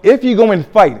told him, if you go and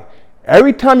fight,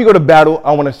 every time you go to battle,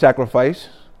 I want to sacrifice.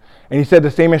 And he said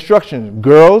the same instructions.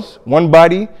 Girls, 1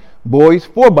 body. Boys,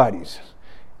 4 bodies.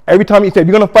 Every time he said, if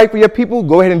you're going to fight for your people,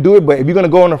 go ahead and do it. But if you're going to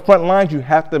go on the front lines, you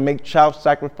have to make child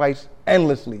sacrifice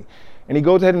endlessly. And he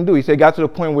goes ahead and do it. He said it got to the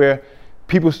point where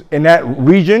people in that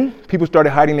region, people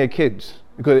started hiding their kids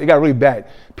because it got really bad.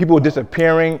 People were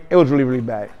disappearing. It was really, really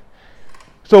bad.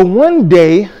 So one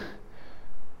day,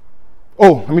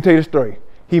 let me tell you the story.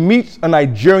 He meets a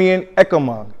Nigerian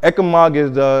Ecomog. Ecomog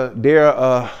is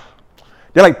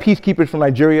they're like peacekeepers from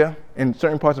Nigeria and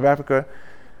certain parts of Africa.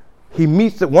 He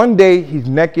meets, one day he's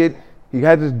naked, he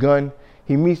has his gun,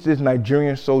 he meets this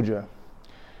Nigerian soldier.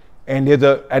 And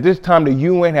at this time the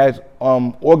UN has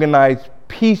organized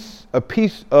a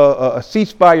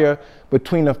ceasefire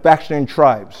between the faction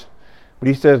tribes. But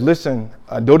he says, listen,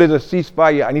 though there's a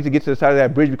ceasefire, I need to get to the side of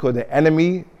that bridge because the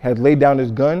enemy has laid down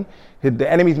his gun.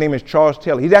 The enemy's name is Charles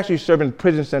Taylor. He's actually serving a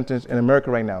prison sentence in America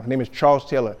right now. His name is Charles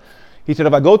Taylor. He said,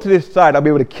 if I go to this side, I'll be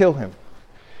able to kill him.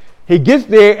 He gets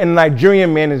there, and the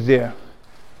Nigerian man is there.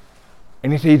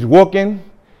 And he says, he's walking,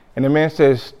 and the man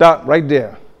says, stop right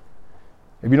there.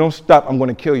 If you don't stop, I'm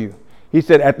going to kill you. He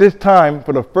said, at this time,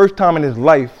 for the first time in his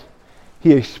life,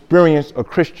 he experienced a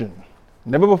Christian.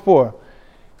 Never before.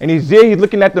 And he's there, he's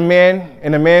looking at the man,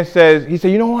 and the man says, he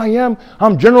said, you know who I am?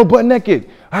 I'm General Butt Naked.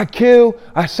 I kill,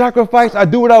 I sacrifice, I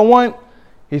do what I want.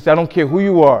 He said, I don't care who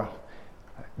you are.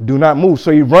 Do not move.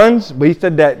 So he runs, but he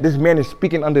said that this man is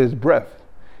speaking under his breath.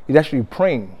 He's actually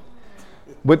praying.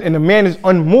 And the man is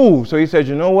unmoved. So he said,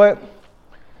 you know what?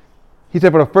 He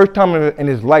said for the first time in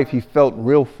his life, he felt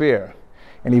real fear,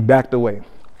 and he backed away.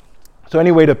 So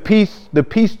anyway, the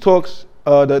peace talks,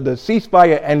 the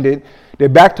ceasefire ended. They're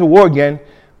back to war again,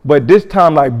 but this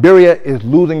time Liberia is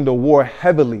losing the war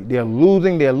heavily. They're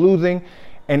losing,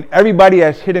 and everybody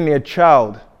has hidden their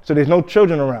child. So there's no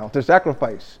children around to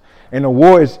sacrifice. And the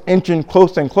war is inching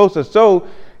closer and closer. So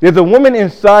there's a woman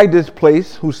inside this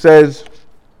place who says,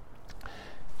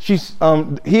 he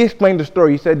explained the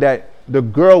story. He said that the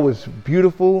girl was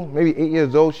beautiful, maybe 8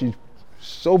 years old. She's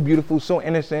so beautiful, so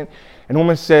innocent. And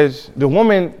the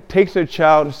woman takes her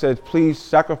child and says, please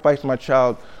sacrifice my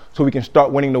child so we can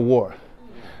start winning the war.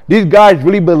 These guys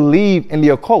really believe in the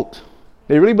occult.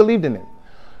 They really believed in it.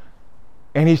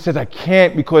 And he says, I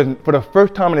can't, because for the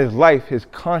first time in his life, his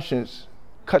conscience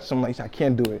cuts him. Like, he said, I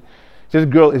can't do it. This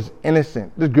girl is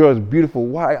innocent. This girl is beautiful.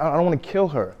 Why? I don't want to kill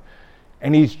her.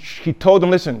 And he told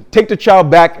them, listen, take the child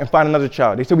back and find another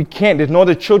child. They said, we can't. There's no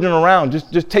other children around.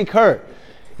 Just take her.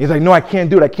 He's like, no, I can't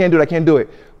do it. I can't do it. I can't do it.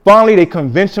 Finally, they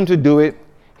convinced him to do it.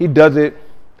 He does it.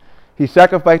 He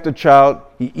sacrificed the child.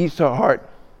 He eats her heart.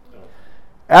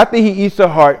 After he eats her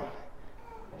heart,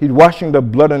 he's washing the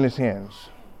blood on his hands.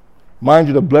 Mind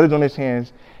you, the blood is on his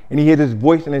hands. And he hears his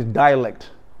voice in his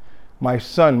dialect. My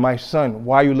son,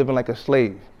 why are you living like a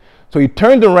slave? So he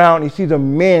turns around, he sees a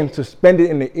man suspended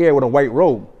in the air with a white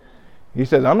robe. He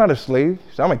says, I'm not a slave.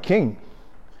 He said, I'm a king.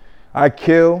 I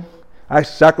kill, I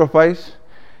sacrifice.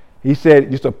 He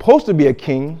said, you're supposed to be a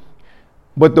king,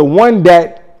 but the one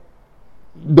that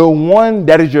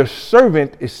is your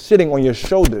servant is sitting on your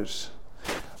shoulders.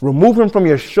 Remove him from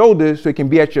your shoulders so he can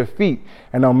be at your feet,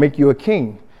 and I'll make you a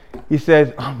king. He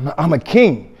says, I'm a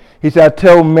king. He said, I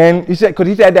tell men, because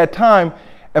he said at that time,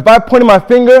 if I point my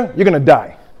finger, you're going to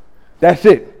die. That's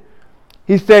it.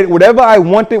 He said, whatever I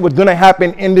wanted was going to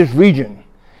happen in this region.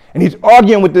 And he's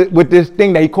arguing with this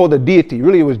thing that he called a deity.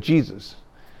 Really, it was Jesus.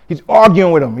 He's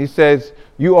arguing with him. He says,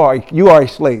 you are a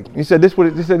slave. He said, this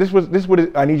is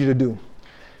what I need you to do.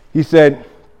 He said,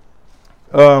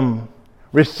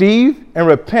 receive and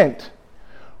repent,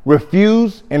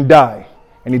 refuse and die.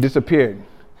 And he disappeared.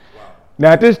 Wow.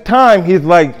 Now at this time, he's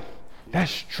like, that's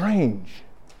strange.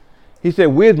 He said,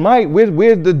 where's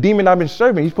the demon I've been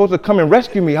serving? He's supposed to come and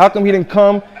rescue me. How come he didn't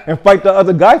come and fight the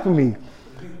other guy for me?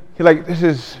 He's like, this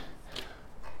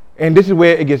is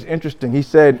where it gets interesting. He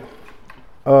said,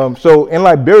 so in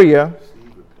Liberia,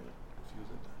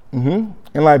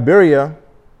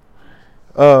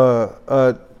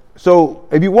 so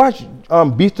if you watch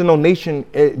Beast of No Nation,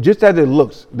 just as it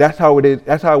looks, that's how it is.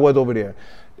 That's how it was over there.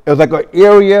 It was like an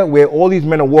area where all these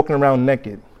men are walking around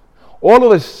naked. All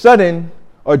of a sudden,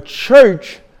 a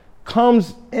church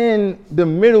comes in the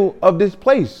middle of this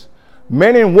place.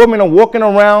 Men and women are walking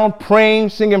around, praying,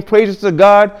 singing praises to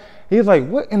God. He's like,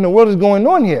 what in the world is going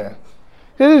on here?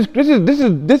 This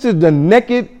is the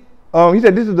naked. He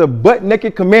said, this is the butt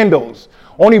naked commandos.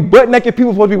 Only butt naked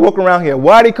people supposed to be walking around here.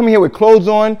 Why are they coming here with clothes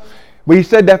on? But he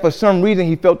said that for some reason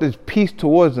he felt this peace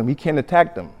towards them. He can't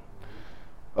attack them.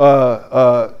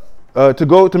 To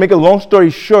make a long story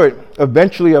short,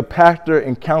 eventually a pastor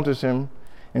encounters him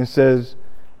and says,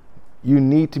 you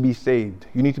need to be saved.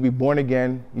 You need to be born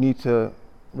again. You need to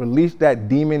release that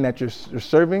demon that you're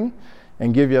serving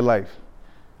and give your life.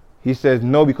 He says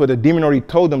no, because the demon already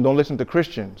told them, don't listen to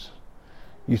Christians.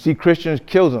 You see Christians,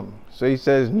 kill them. So he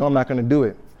says, no, I'm not going to do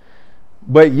it.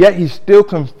 But yet he's still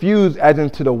confused as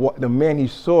into the man he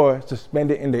saw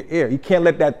suspended in the air. He can't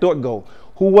let that thought go.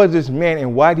 Who was this man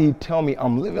and why did he tell me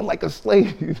I'm living like a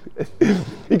slave?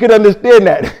 He could understand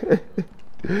that.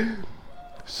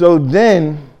 So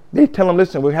then they tell him,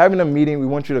 listen, we're having a meeting. We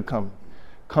want you to come.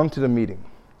 Come to the meeting.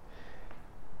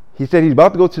 He said he's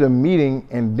about to go to the meeting,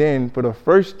 and then for the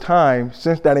first time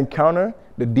since that encounter,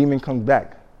 the demon comes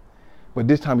back. But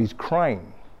this time he's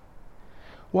crying.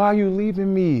 Why are you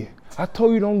leaving me? I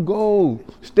told you don't go.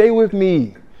 Stay with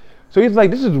me. So he's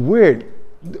like, this is weird.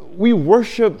 We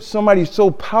worship somebody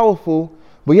so powerful,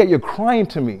 but yet you're crying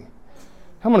to me.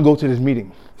 I'm going to go to this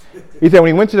meeting. He said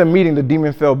when he went to the meeting, the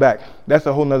demon fell back. That's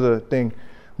a whole nother thing.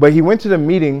 But he went to the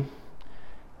meeting,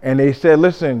 and they said,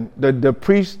 listen, the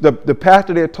priest, the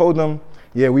pastor there told them,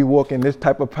 yeah, we walk in this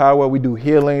type of power. We do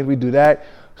healings. We do that.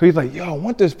 So he's like, yo, I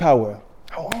want this power.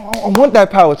 I want that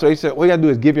power. So he said, all you got to do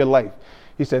is give your life.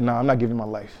 He said, no, I'm not giving my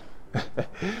life.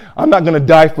 I'm not going to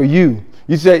die for you.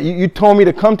 You said, you told me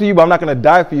to come to you, but I'm not going to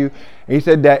die for you. And he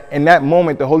said that in that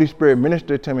moment, the Holy Spirit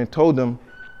ministered to him and told him,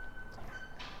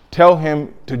 tell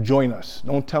him to join us.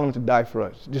 Don't tell him to die for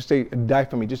us. Just say, die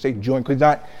for me. Just say, join.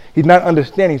 Because he's not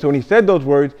understanding. So when he said those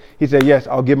words, he said, yes,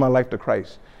 I'll give my life to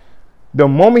Christ. The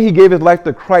moment he gave his life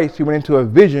to Christ, he went into a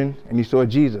vision and he saw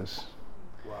Jesus.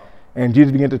 Wow. And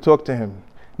Jesus began to talk to him.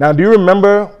 Now, do you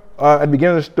remember at the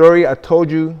beginning of the story, I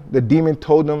told you the demon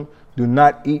told them, do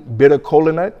not eat bitter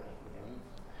kola nut?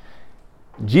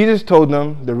 Jesus told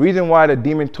them the reason why the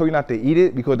demon told you not to eat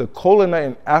it, because the kola nut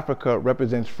in Africa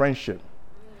represents friendship.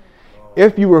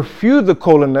 If you refuse the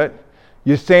kola nut,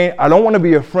 you're saying, I don't want to be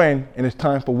your friend, and it's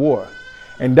time for war.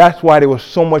 And that's why there was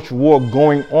so much war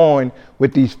going on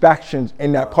with these factions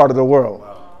in that part of the world.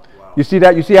 You see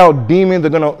that? You see how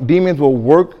demons will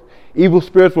work, evil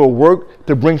spirits will work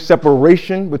to bring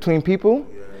separation between people?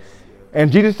 And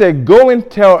Jesus said, go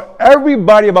and tell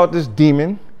everybody about this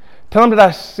demon. Tell them that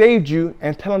I saved you,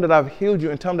 and tell them that I've healed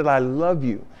you, and tell them that I love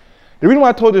you. The reason why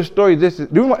I told you the story is this.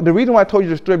 The reason why I told you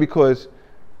the story because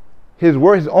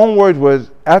his own words was,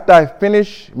 after I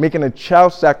finish making a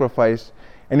child sacrifice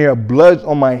and there are bloods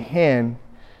on my hand,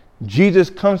 Jesus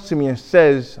comes to me and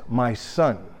says, my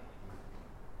son.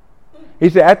 He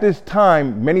said at this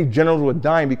time, many generals were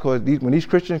dying because when these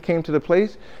Christians came to the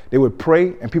place, they would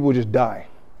pray and people would just die.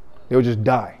 They would just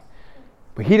die.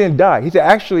 But he didn't die. He said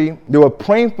actually, they were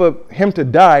praying for him to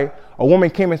die. A woman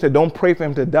came and said, don't pray for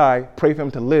him to die, pray for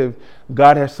him to live.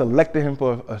 God has selected him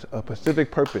for a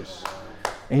specific purpose.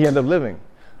 And he ended up living.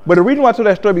 But the reason why I told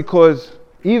that story, because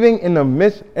even in the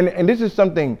midst, and this is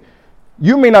something,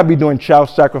 you may not be doing child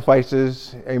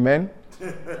sacrifices, amen?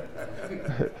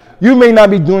 You may not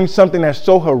be doing something that's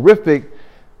so horrific,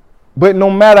 but no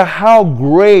matter how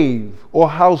grave or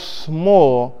how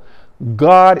small,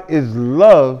 God is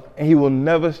love and he will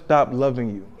never stop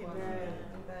loving you. Amen.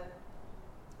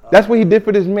 That's what he did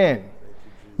for this man.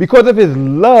 Because of his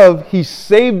love, he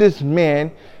saved this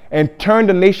man and turned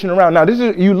the nation around. Now, this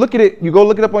is, you look at it, you go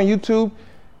look it up on YouTube,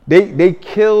 they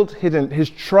killed, his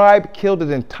tribe killed his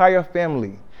entire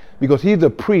family because he's a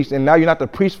priest, and now you're not the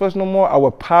priest for us no more. Our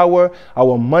power,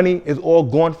 our money is all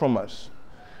gone from us.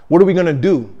 What are we going to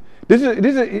do?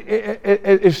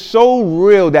 It's so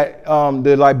real that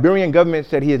the Liberian government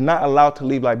said he is not allowed to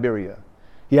leave Liberia.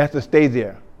 He has to stay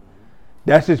there.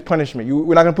 That's his punishment.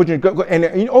 We're not going to put you in.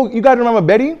 And you guys remember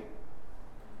Betty?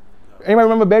 Anybody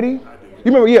remember Betty? You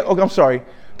remember? Yeah. Okay, I'm sorry.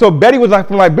 So Betty was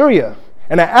from Liberia,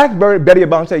 and I asked Betty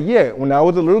about it and said, yeah, when I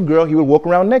was a little girl, he would walk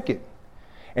around naked.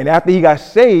 And after he got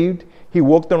saved, he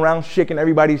walked around shaking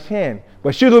everybody's hand.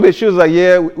 But she was like,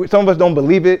 yeah, some of us don't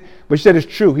believe it. But she said it's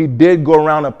true. He did go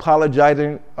around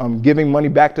apologizing, giving money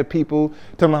back to people,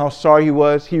 telling them how sorry he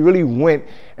was. He really went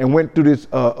through this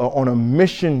on a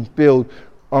mission field,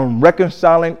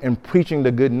 reconciling and preaching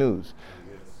the good news.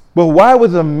 But why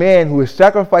was a man who is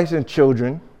sacrificing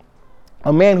children,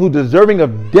 a man who's deserving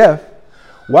of death,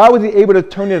 why was he able to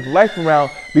turn his life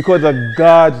around? Because of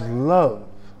God's love.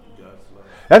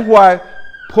 That's why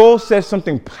Paul says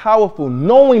something powerful,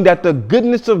 knowing that the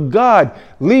goodness of God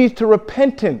leads to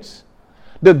repentance.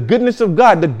 The goodness of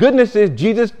God. The goodness is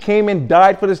Jesus came and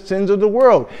died for the sins of the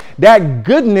world. That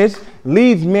goodness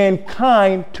leads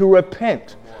mankind to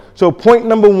repent. So point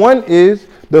number one is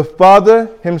the Father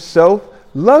himself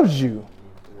loves you.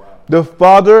 The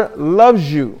Father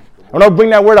loves you. And I'll bring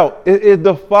that word out. It is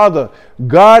the Father.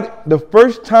 God, the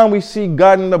first time we see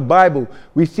God in the Bible,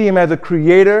 we see him as a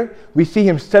creator, we see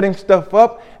him setting stuff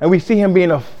up, and we see him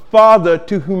being a father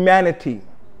to humanity.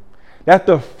 That's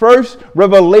the first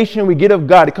revelation we get of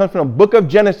God. It comes from the book of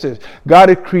Genesis.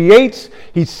 God creates,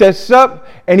 he sets up,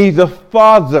 and he's a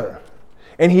father,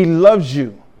 and he loves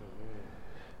you.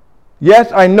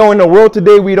 Yes, I know in the world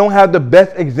today we don't have the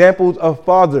best examples of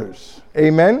fathers.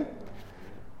 Amen?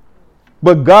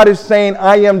 But God is saying,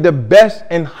 I am the best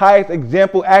and highest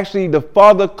example. Actually, the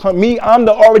Father, I'm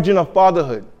the origin of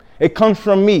fatherhood. It comes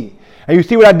from me. And you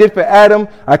see what I did for Adam?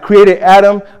 I created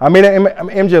Adam. I made an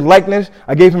image of likeness.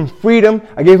 I gave him freedom.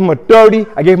 I gave him authority.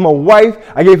 I gave him a wife.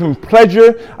 I gave him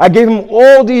pleasure. I gave him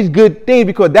all these good things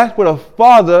because that's what a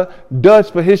father does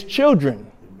for his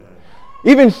children.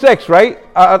 Even sex, right?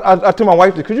 I told my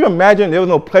wife, could you imagine there was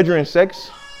no pleasure in sex?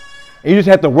 And you just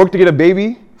have to work to get a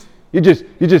baby? You're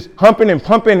just humping and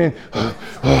pumping and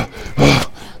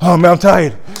oh man, I'm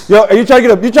tired. Yo, are you trying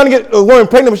to get a woman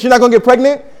pregnant, but she's not gonna get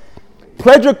pregnant?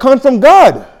 Pleasure comes from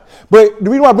God. But the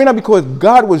reason why I bring that because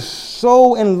God was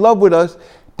so in love with us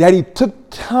that he took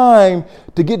time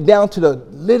to get down to the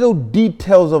little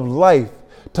details of life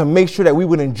to make sure that we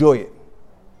would enjoy it.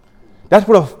 That's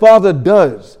what a father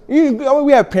does.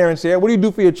 We have parents here. What do you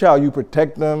do for your child? You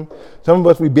protect them. Some of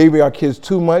us, we baby our kids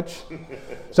too much.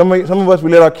 Some of us,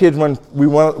 we let our kids run. We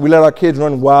let our kids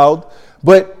run wild.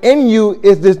 But in you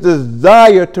is this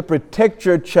desire to protect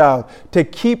your child, to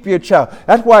keep your child.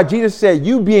 That's why Jesus said,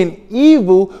 "You being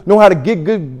evil, know how to give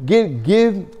good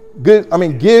gift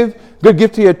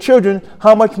to your children.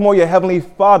 How much more your heavenly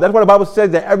Father?" That's why the Bible says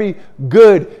that every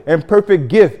good and perfect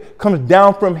gift comes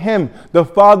down from him, the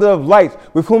Father of lights,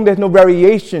 with whom there's no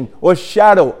variation or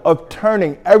shadow of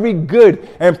turning. Every good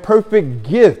and perfect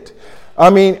gift.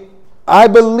 I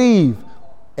believe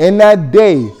in that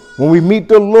day when we meet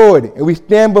the Lord and we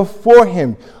stand before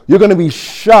him, you're going to be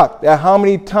shocked at how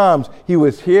many times he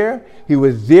was here, he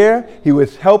was there, he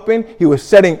was helping, he was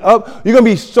setting up. You're going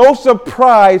to be so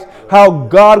surprised how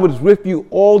God was with you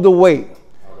all the way.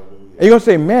 And you're going to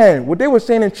say, man, what they were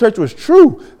saying in church was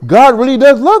true. God really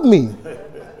does love me.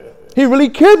 He really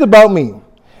cares about me.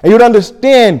 And you'd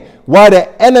understand why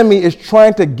the enemy is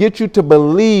trying to get you to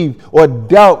believe or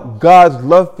doubt God's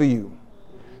love for you.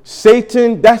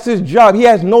 Satan, that's his job. He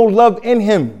has no love in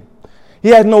him. He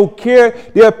has no care.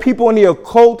 There are people in the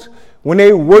occult When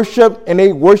they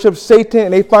worship Satan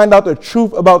and they find out the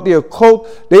truth about the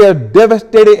occult, they are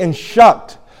devastated and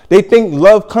shocked. They think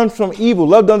love comes from evil.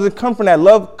 Love doesn't come from that.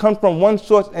 Love comes from one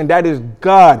source, and that is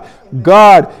God.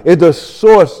 God is the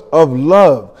source of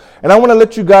love. And I want to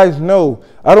let you guys know,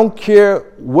 I don't care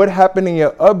what happened in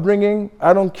your upbringing.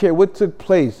 I don't care what took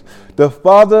place. The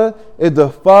Father is the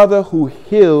Father who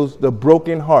heals the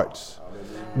broken hearts.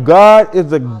 God is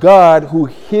the God who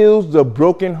heals the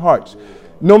broken hearts.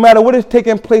 No matter what is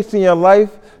taking place in your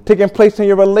life, taking place in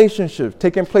your relationships,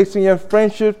 taking place in your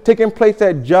friendships, taking place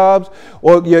at jobs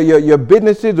or your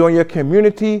businesses or your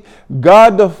community,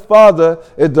 God the Father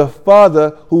is the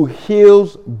Father who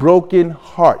heals broken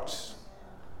hearts.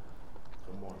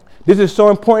 This is so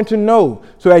important to know.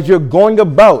 So as you're going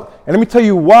about, and let me tell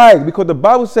you why, because the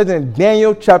Bible says in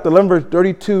Daniel chapter 11 verse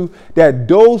 32 that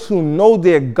those who know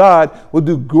their God will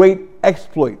do great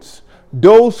exploits.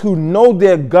 Those who know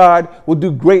their God will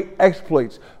do great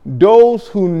exploits. Those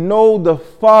who know the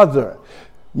Father.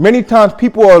 Many times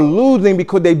people are losing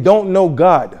because they don't know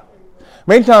God.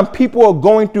 Many times people are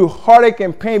going through heartache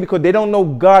and pain because they don't know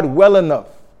God well enough.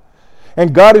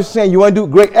 And God is saying, you want to do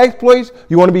great exploits?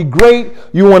 You want to be great?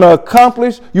 You want to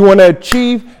accomplish? You want to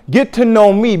achieve? Get to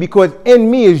know me, because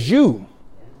in me is you.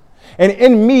 And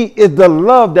in me is the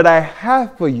love that I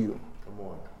have for you.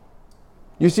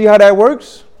 You see how that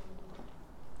works?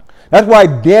 That's why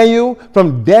Daniel,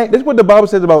 this is what the Bible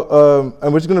says about,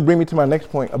 and which is going to bring me to my next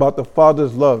point, about the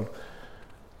Father's love.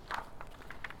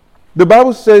 The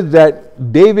Bible says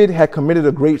that David had committed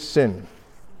a great sin.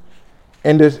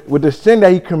 And with the sin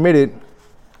that he committed,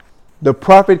 the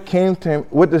prophet came to him.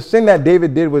 What the sin that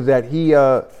David did was that he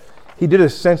did a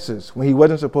census when he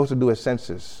wasn't supposed to do a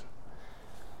census.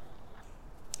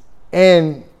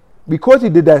 And because he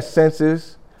did that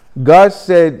census, God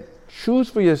said, choose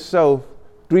for yourself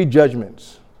 3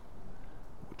 judgments.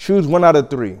 Choose 1 out of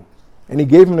 3. And he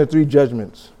gave him the 3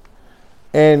 judgments.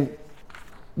 And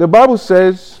the Bible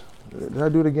says, did I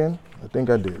do it again? I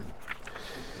think I did.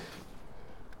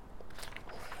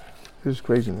 This is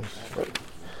craziness.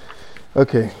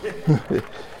 Okay.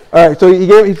 All right, so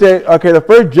he said, okay, the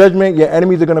first judgment, your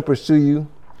enemies are going to pursue you.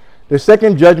 The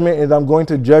second judgment is I'm going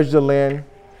to judge the land.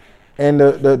 And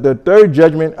the third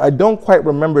judgment, I don't quite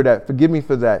remember that. Forgive me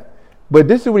for that. But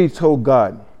this is what he told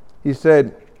God. He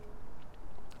said,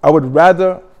 I would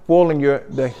rather fall in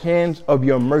the hands of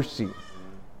your mercy.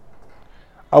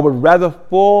 I would rather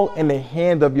fall in the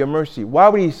hand of your mercy. Why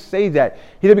would he say that?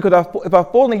 He said, because if I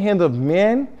fall in the hands of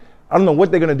man, I don't know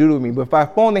what they're going to do to me. But if I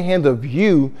fall in the hands of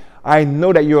you, I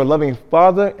know that you're a loving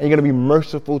Father and you're going to be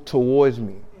merciful towards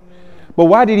me. Amen. But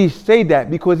why did he say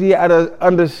that? Because he had an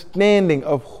understanding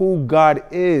of who God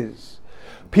is.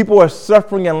 People are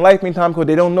suffering in life many times because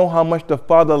they don't know how much the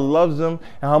Father loves them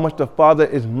and how much the Father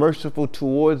is merciful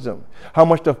towards them, how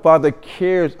much the Father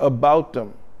cares about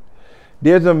them.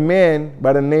 There's a man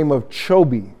by the name of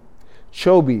Chobi.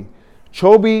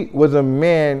 Chobi was a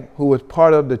man who was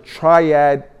part of the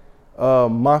Triad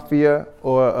Mafia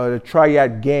or the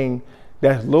Triad gang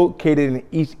that's located in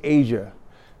East Asia.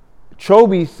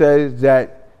 Chobi says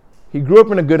that he grew up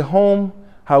in a good home.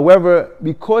 However,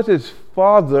 because his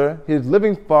father, his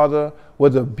living father,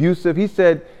 was abusive, he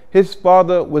said his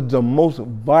father was the most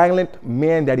violent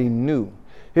man that he knew.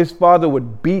 His father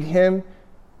would beat him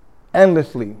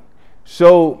endlessly.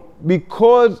 So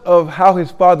because of how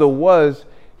his father was,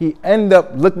 he ended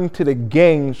up looking to the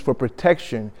gangs for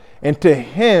protection. And to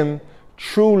him,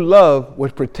 true love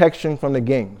was protection from the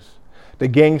gangs. The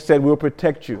gangs said, we'll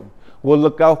protect you. We'll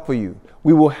look out for you.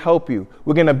 We will help you.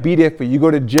 We're going to be there for you. You go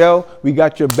to jail, we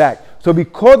got your back. So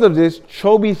because of this,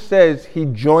 Chobi says he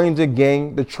joins a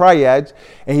gang, the Triads,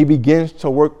 and he begins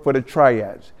to work for the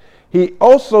Triads. He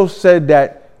also said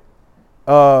that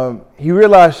he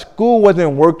realized school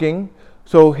wasn't working,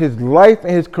 so his life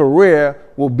and his career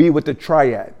will be with the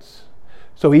Triads.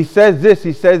 So he says this,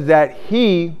 he says that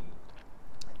he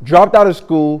dropped out of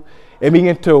school and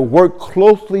began to work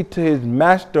closely to his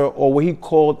master, or what he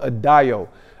called a dio.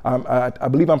 I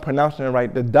believe I'm pronouncing it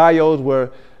right. The dios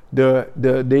were they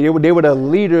were the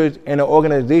leaders in the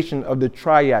organization of the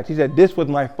Triads. He said, this was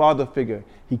my father figure.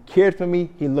 He cared for me.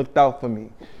 He looked out for me.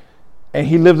 And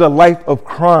he lives a life of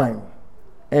crime.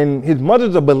 And his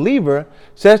mother's a believer,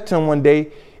 says to him one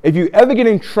day, if you ever get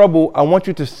in trouble, I want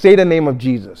you to say the name of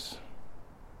Jesus.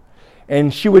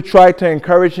 And she would try to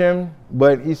encourage him,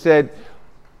 but he said,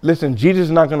 listen, Jesus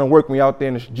is not going to work when you're out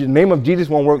there. The name of Jesus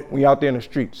won't work when you're out there in the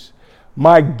streets.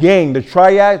 My gang, the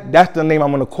Triad, that's the name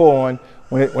I'm going to call on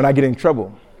when I get in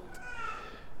trouble.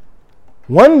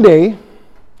 One day,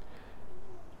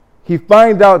 he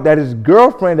finds out that his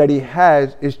girlfriend that he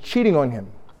has is cheating on him.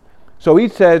 So he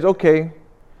says, okay,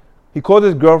 he calls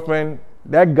his girlfriend,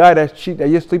 that guy that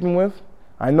you're sleeping with,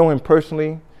 I know him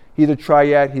personally. He's a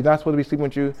triad. He's not supposed to be sleeping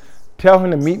with you. Tell him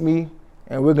to meet me,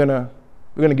 and we're gonna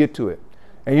get to it.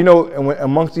 And you know, and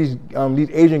amongst these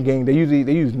Asian gangs, they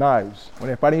use knives when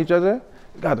they're fighting each other.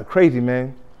 Guys are crazy,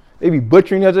 man. They be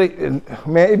butchering each other. And,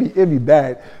 man, it'd be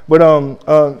bad. But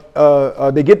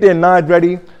they get their knives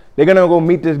ready. They're gonna go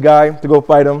meet this guy to go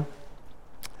fight him.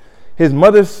 His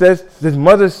mother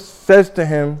says to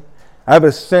him, I have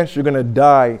a sense you're gonna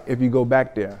die if you go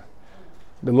back there.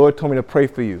 The Lord told me to pray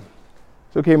for you.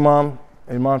 It's okay, Mom.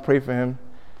 And Mom prayed for him.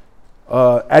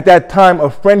 At that time,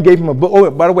 a friend gave him a book. Oh,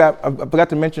 by the way, I forgot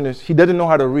to mention this. He doesn't know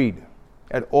how to read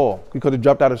at all because he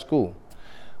dropped out of school.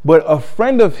 But a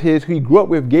friend of his who he grew up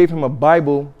with gave him a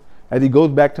Bible as he goes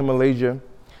back to Malaysia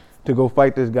to go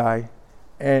fight this guy.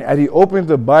 And as he opens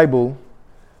the Bible,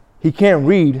 he can't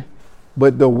read,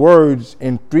 but the words,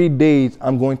 in 3 days,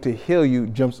 I'm going to heal you,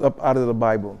 jumps up out of the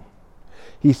Bible.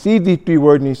 He sees these 3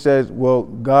 words and he says, well,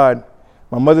 God,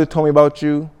 my mother told me about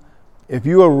you. If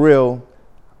you are real,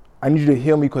 I need you to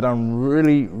heal me because I'm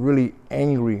really, really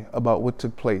angry about what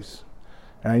took place.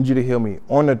 And I need you to heal me.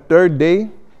 On the 3rd day,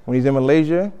 when he's in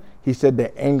Malaysia, he said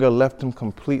the anger left him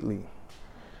completely.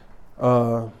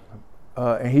 And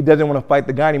he doesn't want to fight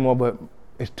the guy anymore, but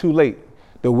it's too late.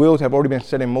 The wheels have already been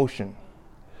set in motion.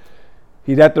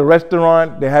 He's at the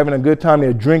restaurant. They're having a good time.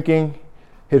 They're drinking.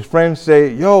 His friends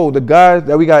say, yo, the guys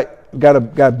that we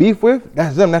got beef with,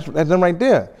 that's them. That's them right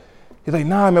there. He's like,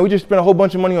 nah, man, we just spent a whole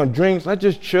bunch of money on drinks. Let's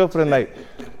just chill for the night.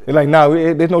 They're like, nah,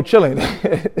 there's no chilling.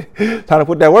 Time to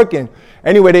put that work in.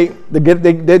 Anyway,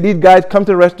 these guys come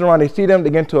to the restaurant. They see them.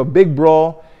 They get into a big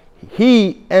brawl.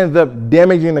 He ends up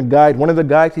damaging the guy. One of the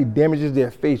guys, he damages their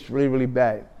face really, really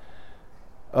bad.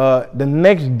 The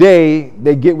next day,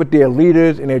 they get with their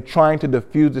leaders and they're trying to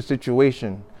defuse the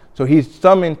situation. So he's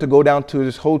summoned to go down to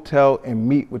this hotel and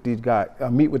meet with these guys,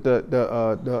 meet with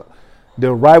the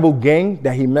rival gang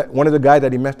that he met, one of the guys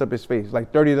that he messed up his face,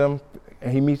 like 30 of them,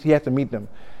 and he has to meet them.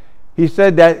 He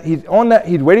said that he's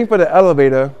waiting for the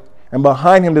elevator, and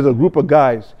behind him there's a group of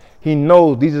guys. He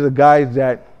knows these are the guys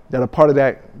that are part of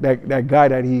that guy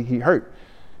that he hurt.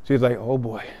 So he's like, oh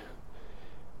boy.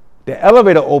 The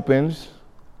elevator opens,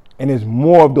 and there's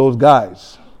more of those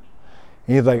guys.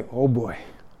 And he's like, oh boy.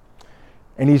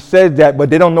 And he says that, but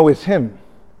they don't know it's him.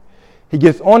 He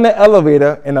gets on the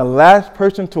elevator, and the last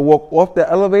person to walk off the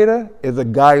elevator is a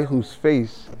guy whose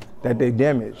face that they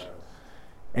damaged.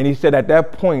 And he said, at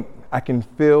that point, I can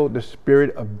feel the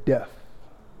spirit of death.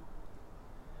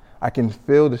 I can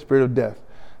feel the spirit of death.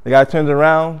 The guy turns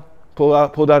around,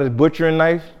 pulls out his butchering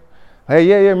knife. Hey,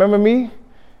 yeah, remember me?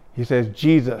 He says,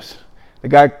 Jesus. The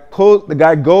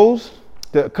guy goes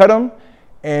to cut him,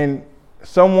 and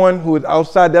someone who is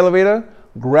outside the elevator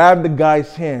grabbed the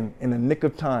guy's hand in the nick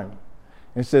of time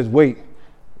and says, wait,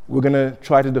 we're going to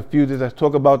try to defuse this. Let's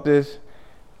talk about this.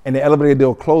 And the elevator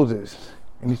door closes.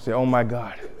 And he said, oh my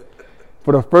God.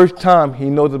 For the first time, he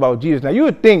knows about Jesus. Now, you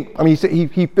would think, he said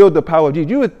he felt the power of Jesus.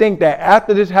 You would think that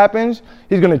after this happens,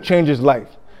 he's going to change his life.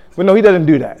 But no, he doesn't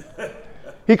do that.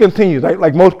 He continues,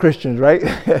 like most Christians, right?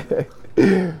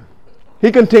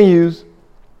 He continues,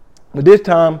 but this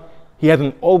time, he has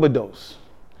an overdose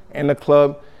in the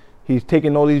club. He's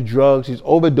taking all these drugs. He's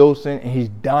overdosing, and he's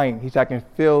dying. He said, I can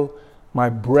feel my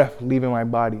breath leaving my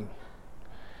body.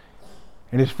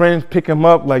 And his friends pick him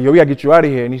up like, yo, we got to get you out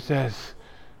of here. And he says,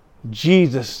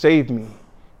 Jesus saved me.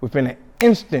 Within an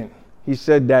instant, he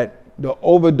said that the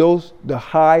overdose, the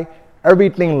high,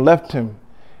 everything left him.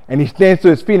 And he stands to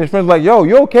his feet, and his friends are like, yo,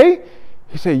 you okay?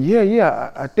 He said,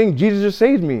 yeah, I think Jesus just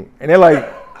saved me. And they're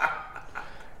like,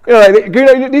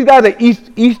 these guys are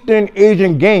Eastern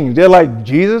Asian gangs. They're like,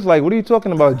 Jesus? Like, what are you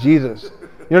talking about, Jesus?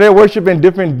 They're worshiping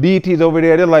different deities over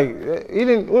there. They're like, he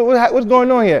didn't. What's going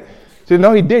on here? He said,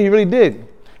 no, he did. He really did.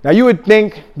 Now, you would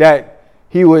think that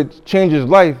he would change his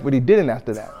life, but he didn't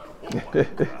after that.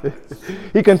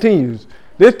 He continues.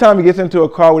 This time, he gets into a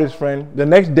car with his friend. The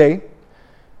next day,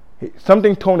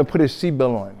 something told him to put his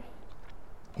seatbelt on.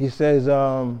 He says,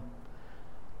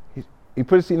 he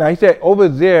put his seat. Now, he said, over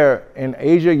there in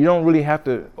Asia, you don't really have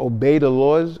to obey the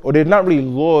laws, or there's not really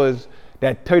laws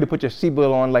that tell you to put your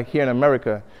seatbelt on like here in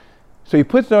America. So he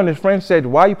puts it on. His friend said,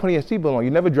 why are you putting your seatbelt on?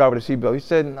 You never drive with a seatbelt. He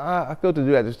said, nah, I failed to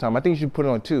do that this time. I think you should put it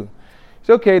on too. He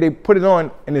said, okay, they put it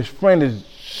on, and his friend is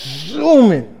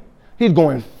zooming. He's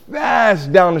going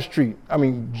fast down the street.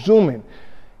 Zooming.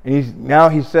 And now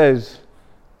he says,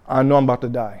 I know I'm about to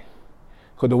die.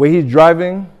 Because the way he's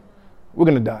driving, we're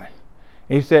going to die.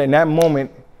 And he said in that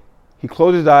moment, he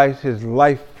closed his eyes, his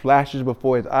life flashes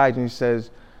before his eyes, and he said,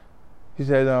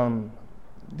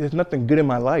 there's nothing good in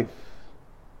my life.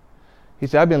 He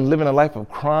said, I've been living a life of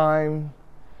crime.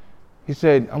 He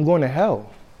said, I'm going to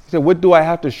hell. He said, what do I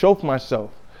have to show for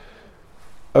myself?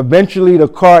 Eventually, the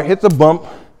car hits a bump.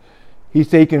 He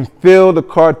said he can feel the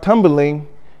car tumbling.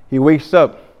 He wakes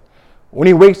up. When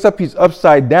he wakes up, he's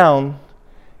upside down,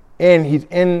 and he's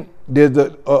in, there's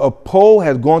a pole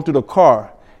has gone through the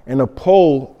car, and the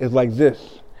pole is like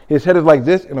this. His head is like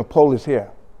this, and the pole is here.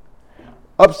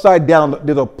 Upside down,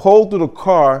 there's a pole through the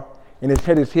car, and his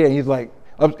head is here, and he's like,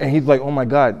 oh my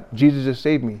God, Jesus just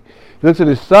saved me. He looks to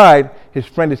the side, his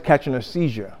friend is catching a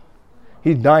seizure.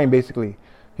 He's dying, basically.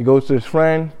 He goes to his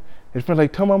friend's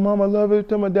like, tell my mom I love her,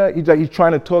 tell my dad. He's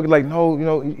trying to talk, like,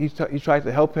 no, he tries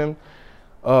to help him.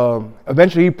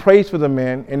 Eventually, he prays for the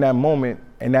man in that moment,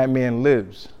 and that man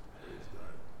lives.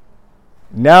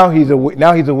 Now he's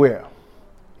aware.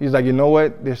 He's like, you know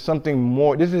what? There's something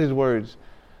more. This is his words.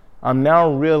 I'm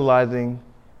now realizing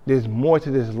there's more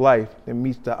to this life than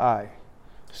meets the eye.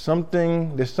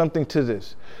 There's something to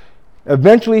this.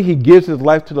 Eventually, he gives his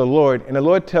life to the Lord, and the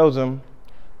Lord tells him,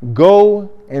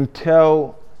 go and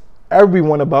tell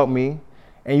everyone about me,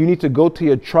 and you need to go to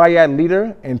your triad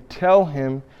leader and tell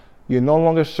him you're no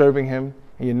longer serving him,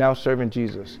 and you're now serving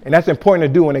Jesus. And that's important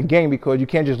to do in a gang, because you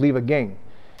can't just leave a gang.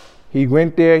 He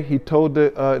went there, he told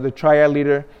the triad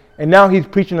leader, and now he's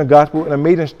preaching the gospel, an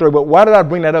amazing story. But why did I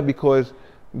bring that up? Because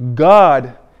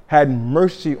God had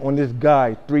mercy on this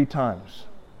guy 3 times.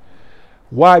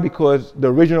 Why? Because the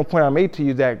original point I made to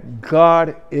you is that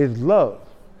God is love.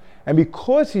 And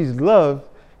because he's love,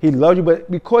 he loves you, but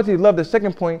because he's love, the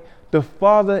second point, the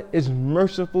Father is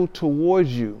merciful towards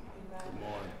you.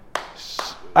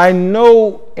 I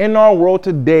know in our world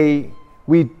today,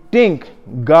 we think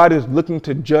God is looking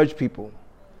to judge people.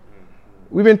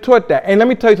 We've been taught that. And let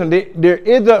me tell you something. There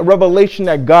is a revelation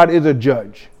that God is a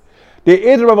judge. There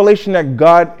is a revelation that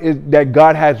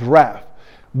God has wrath.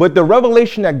 But the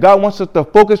revelation that God wants us to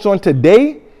focus on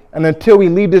today and until we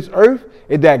leave this earth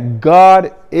is that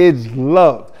God is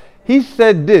love. He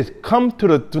said this, come to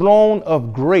the throne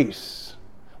of grace,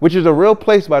 which is a real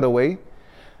place, by the way.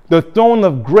 The throne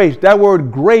of grace. That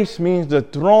word grace means the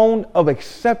throne of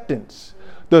acceptance,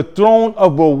 the throne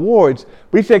of rewards.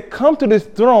 But he said, come to this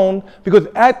throne, because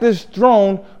at this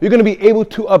throne, you're going to be able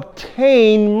to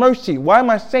obtain mercy. Why am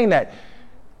I saying that?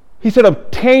 He said,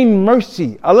 obtain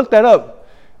mercy. I looked that up.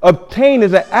 Obtain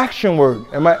is an action word.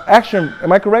 Am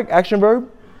I correct? Action verb?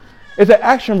 It's an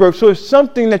action verb. So it's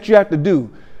something that you have to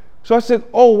do. So I said,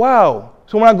 oh, wow.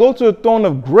 So when I go to the throne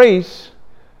of grace,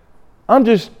 I'm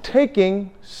just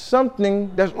taking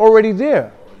something that's already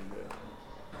there.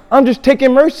 I'm just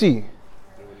taking mercy.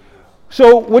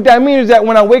 So what that means is that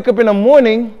when I wake up in the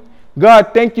morning,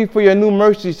 God, thank you for your new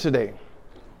mercies today.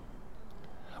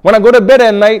 When I go to bed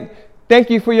at night,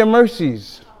 thank you for your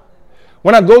mercies.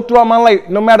 When I go throughout my life,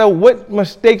 no matter what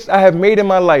mistakes I have made in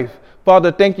my life,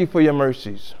 Father, thank you for your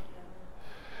mercies.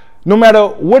 No matter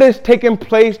what is taking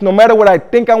place, no matter what I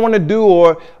think I want to do,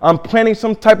 or I'm planning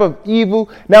some type of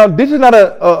evil. Now, this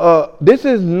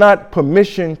is not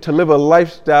permission to live a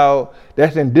lifestyle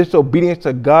that's in disobedience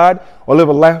to God or live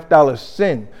a lifestyle of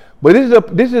sin. But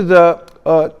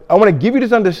I want to give you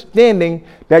this understanding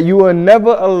that you will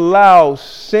never allow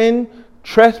sin,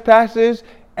 trespasses,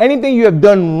 anything you have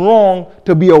done wrong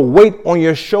to be a weight on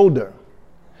your shoulder.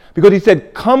 Because he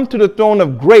said, come to the throne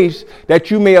of grace that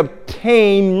you may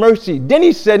obtain mercy. Then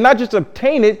he said, not just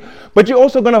obtain it, but you're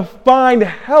also going to find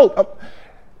help.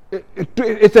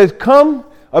 It says, come,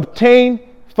 obtain,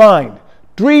 find.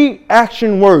 3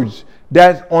 action words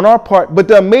that's on our part. But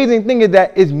the amazing thing is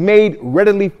that it's made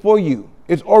readily for you.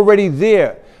 It's already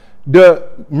there. The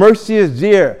mercy is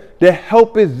there. The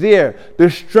help is there. The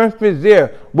strength is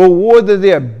there. Rewards are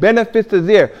there. Benefits are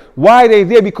there. Why are they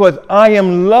there? Because I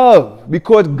am love.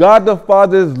 Because God the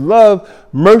Father is love.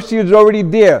 Mercy is already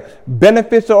there.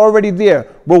 Benefits are already there.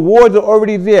 Rewards are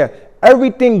already there.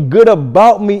 Everything good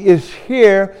about me is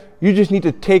here. You just need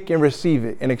to take and receive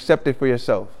it and accept it for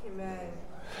yourself. Amen.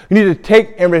 You need to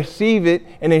take and receive it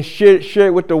and then share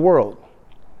it with the world.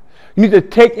 You need to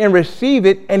take and receive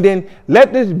it, and then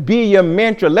let this be your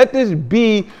mantra. Let this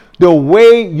be the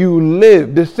way you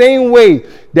live. The same way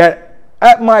that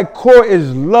at my core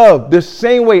is love, the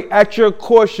same way at your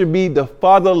core should be the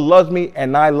Father loves me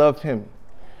and I love him.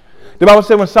 The Bible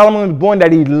said when Solomon was born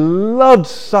that he loved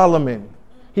Solomon.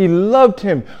 He loved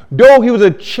him. Though he was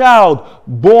a child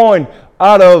born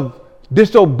out of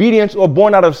disobedience or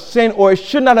born out of sin, or it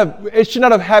should not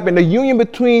have happened. The union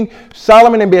between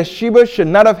Solomon and Bathsheba should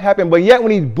not have happened. But yet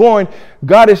when he's born,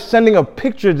 God is sending a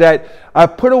picture that I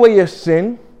put away your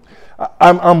sin,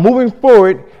 I'm moving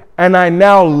forward, and I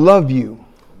now love you.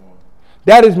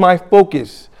 That is my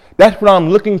focus. That's what I'm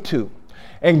looking to.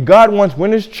 And God wants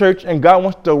Winners Church and God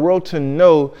wants the world to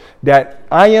know that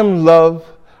I am love,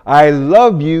 I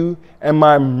love you, and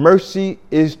my mercy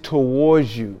is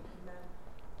towards you.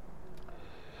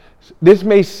 This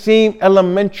may seem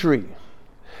elementary.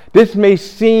 This may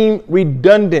seem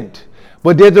redundant.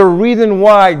 But there's a reason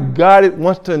why God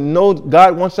wants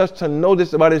us to know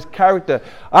this about his character.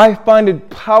 I find it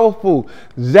powerful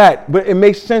but it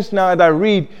makes sense now as I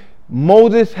read.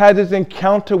 Moses had this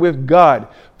encounter with God.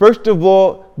 First of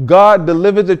all, God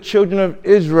delivers the children of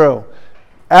Israel.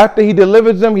 After he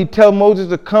delivers them, he tells Moses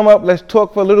to come up, let's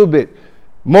talk for a little bit.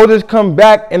 Moses come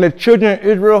back and the children of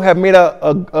Israel have made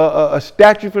a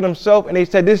statue for themselves, and they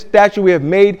said, this statue we have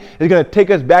made is going to take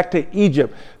us back to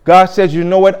Egypt. God says, you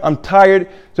know what, I'm tired,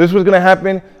 so this is what's going to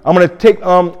happen. I'm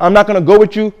not going to go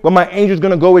with you, but my angel is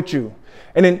going to go with you.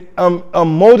 And then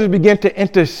Moses began to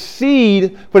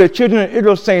intercede for the children of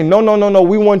Israel, saying, no,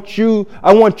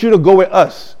 I want you to go with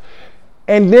us.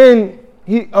 And then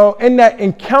in that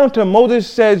encounter, Moses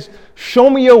says, show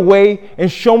me your way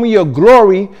and show me your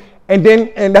glory. And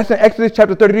that's in Exodus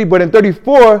chapter 33. But in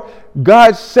 34,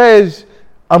 God says,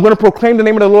 I'm going to proclaim the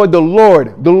name of the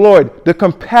Lord, the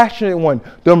compassionate one,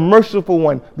 the merciful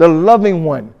one, the loving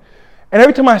one. And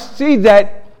every time I see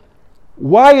that,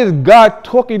 why is God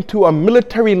talking to a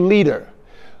military leader,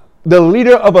 the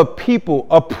leader of a people,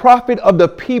 a prophet of the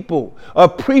people, a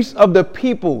priest of the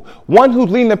people, one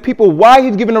who's leading the people? Why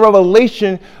he's giving a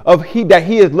revelation of that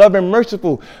he is loving and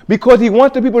merciful? Because he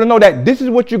wants the people to know that this is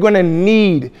what you're going to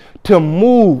need to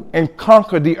move and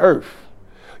conquer the earth.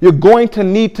 You're going to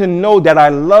need to know that I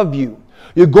love you.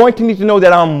 You're going to need to know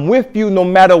that I'm with you no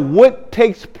matter what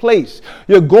takes place.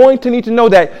 You're going to need to know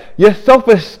that your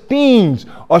self-esteem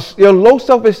or your low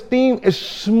self-esteem is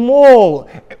small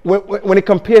when it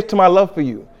compares to my love for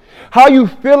you. How you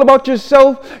feel about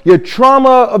yourself, your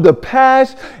trauma of the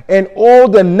past, and all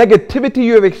the negativity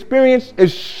you have experienced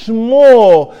is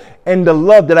small in the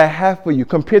love that I have for you,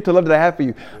 compared to the love that I have for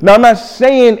you. Now, I'm not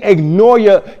saying ignore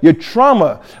your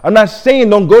trauma. I'm not saying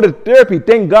don't go to therapy.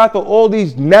 Thank God for all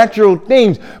these natural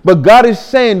things. But God is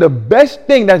saying the best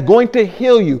thing that's going to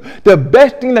heal you, the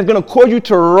best thing that's going to cause you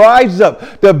to rise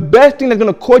up, the best thing that's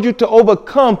going to cause you to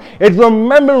overcome is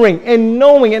remembering and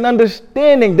knowing and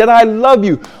understanding that I love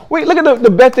you. Wait, look at the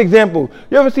best example.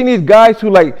 You ever seen these guys who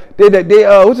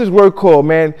what's this word called,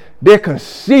 man? They're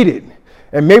conceited.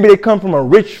 And maybe they come from a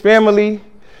rich family.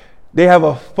 They have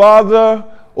a father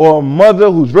or a mother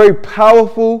who's very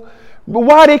powerful. But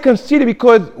why are they conceited?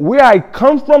 Because where I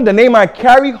come from, the name I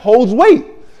carry holds weight.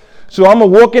 So I'm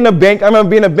going to walk in a bank. I remember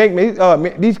being in a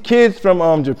bank. These kids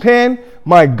from Japan,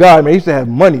 my God, man, they used to have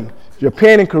money.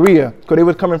 Japan and Korea, because they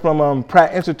was coming from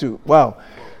Pratt Institute. Wow.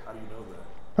 How do you know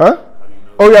that? Huh?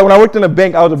 Oh, yeah, when I worked in a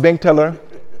bank, I was a bank teller.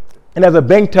 And as a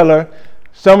bank teller,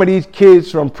 some of these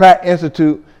kids from Pratt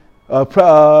Institute,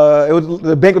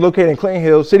 the bank was located in Clinton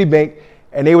Hill, Citibank,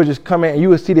 and they would just come in and you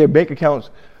would see their bank accounts.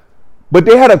 But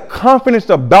they had a confidence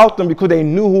about them because they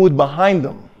knew who was behind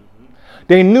them.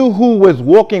 They knew who was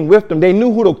walking with them. They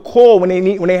knew who to call when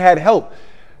they had help.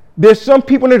 There's some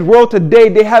people in this world today,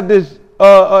 they have this,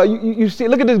 you see,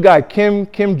 look at this guy, Kim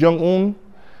Jong-un.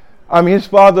 I mean, his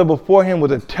father before him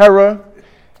was a terror.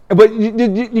 But you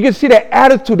can see their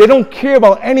attitude. They don't care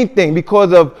about anything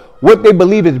because of what they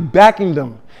believe is backing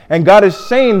them. And God is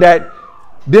saying that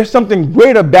there's something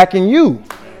greater backing you.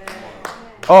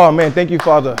 Oh, man, thank you,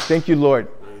 Father. Thank you, Lord.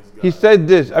 He said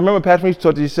this. I remember Pastor Reese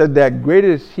taught, he said that greater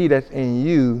is he that's in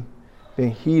you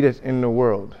than he that's in the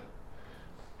world.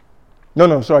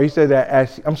 No, sorry. He said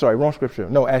that wrong scripture.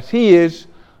 No, as he is,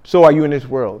 so are you in this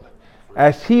world.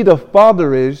 As he, the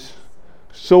Father, is,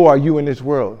 so are you in this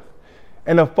world.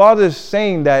 And the Father is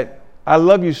saying that I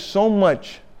love you so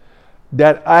much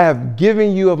that I have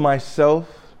given you of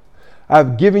myself.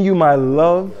 I've given you my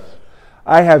love.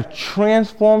 I have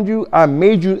transformed you. I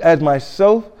made you as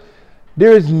myself.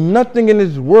 There is nothing in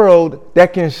this world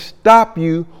that can stop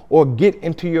you or get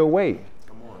into your way.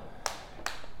 Come on.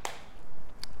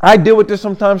 I deal with this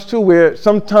sometimes too, where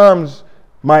sometimes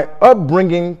my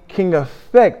upbringing can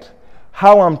affect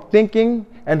how I'm thinking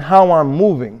and how I'm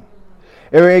moving.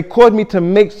 And it caused me to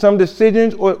make some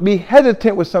decisions or be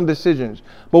hesitant with some decisions.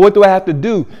 But what do I have to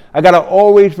do? I got to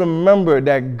always remember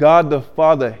that God the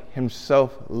Father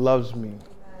himself loves me.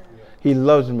 He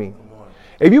loves me.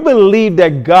 If you believe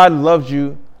that God loves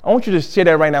you, I want you to say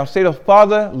that right now. Say, the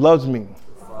Father loves me.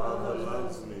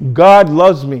 God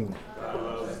loves me.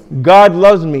 God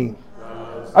loves me.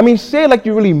 I mean, say it like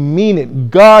you really mean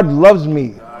it. God loves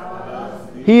me.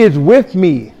 He is with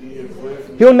me.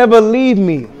 He'll never leave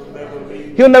me.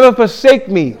 He'll never forsake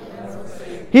me.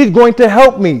 He's going to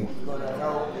help me.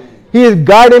 He is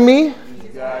guiding me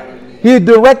He is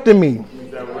directing me.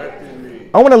 He's directing me.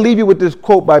 I want to leave you with this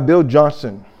quote by Bill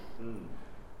Johnson.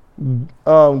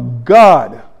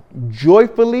 God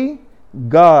joyfully,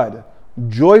 the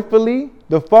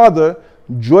Father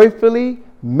joyfully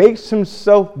makes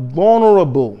himself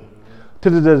vulnerable to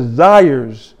the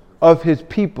desires of his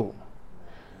people.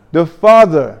 The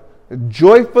Father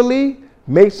joyfully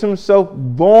makes himself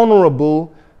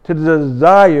vulnerable to the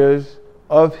desires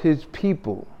of his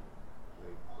people.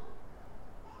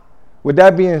 With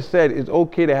that being said, it's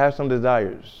okay to have some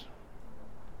desires.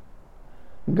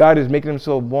 God is making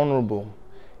himself vulnerable.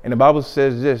 And the Bible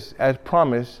says this, as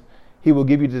promised, he will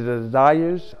give you the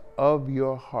desires of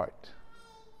your heart.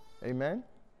 Amen?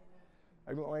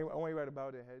 I want you to write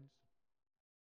about it, heads.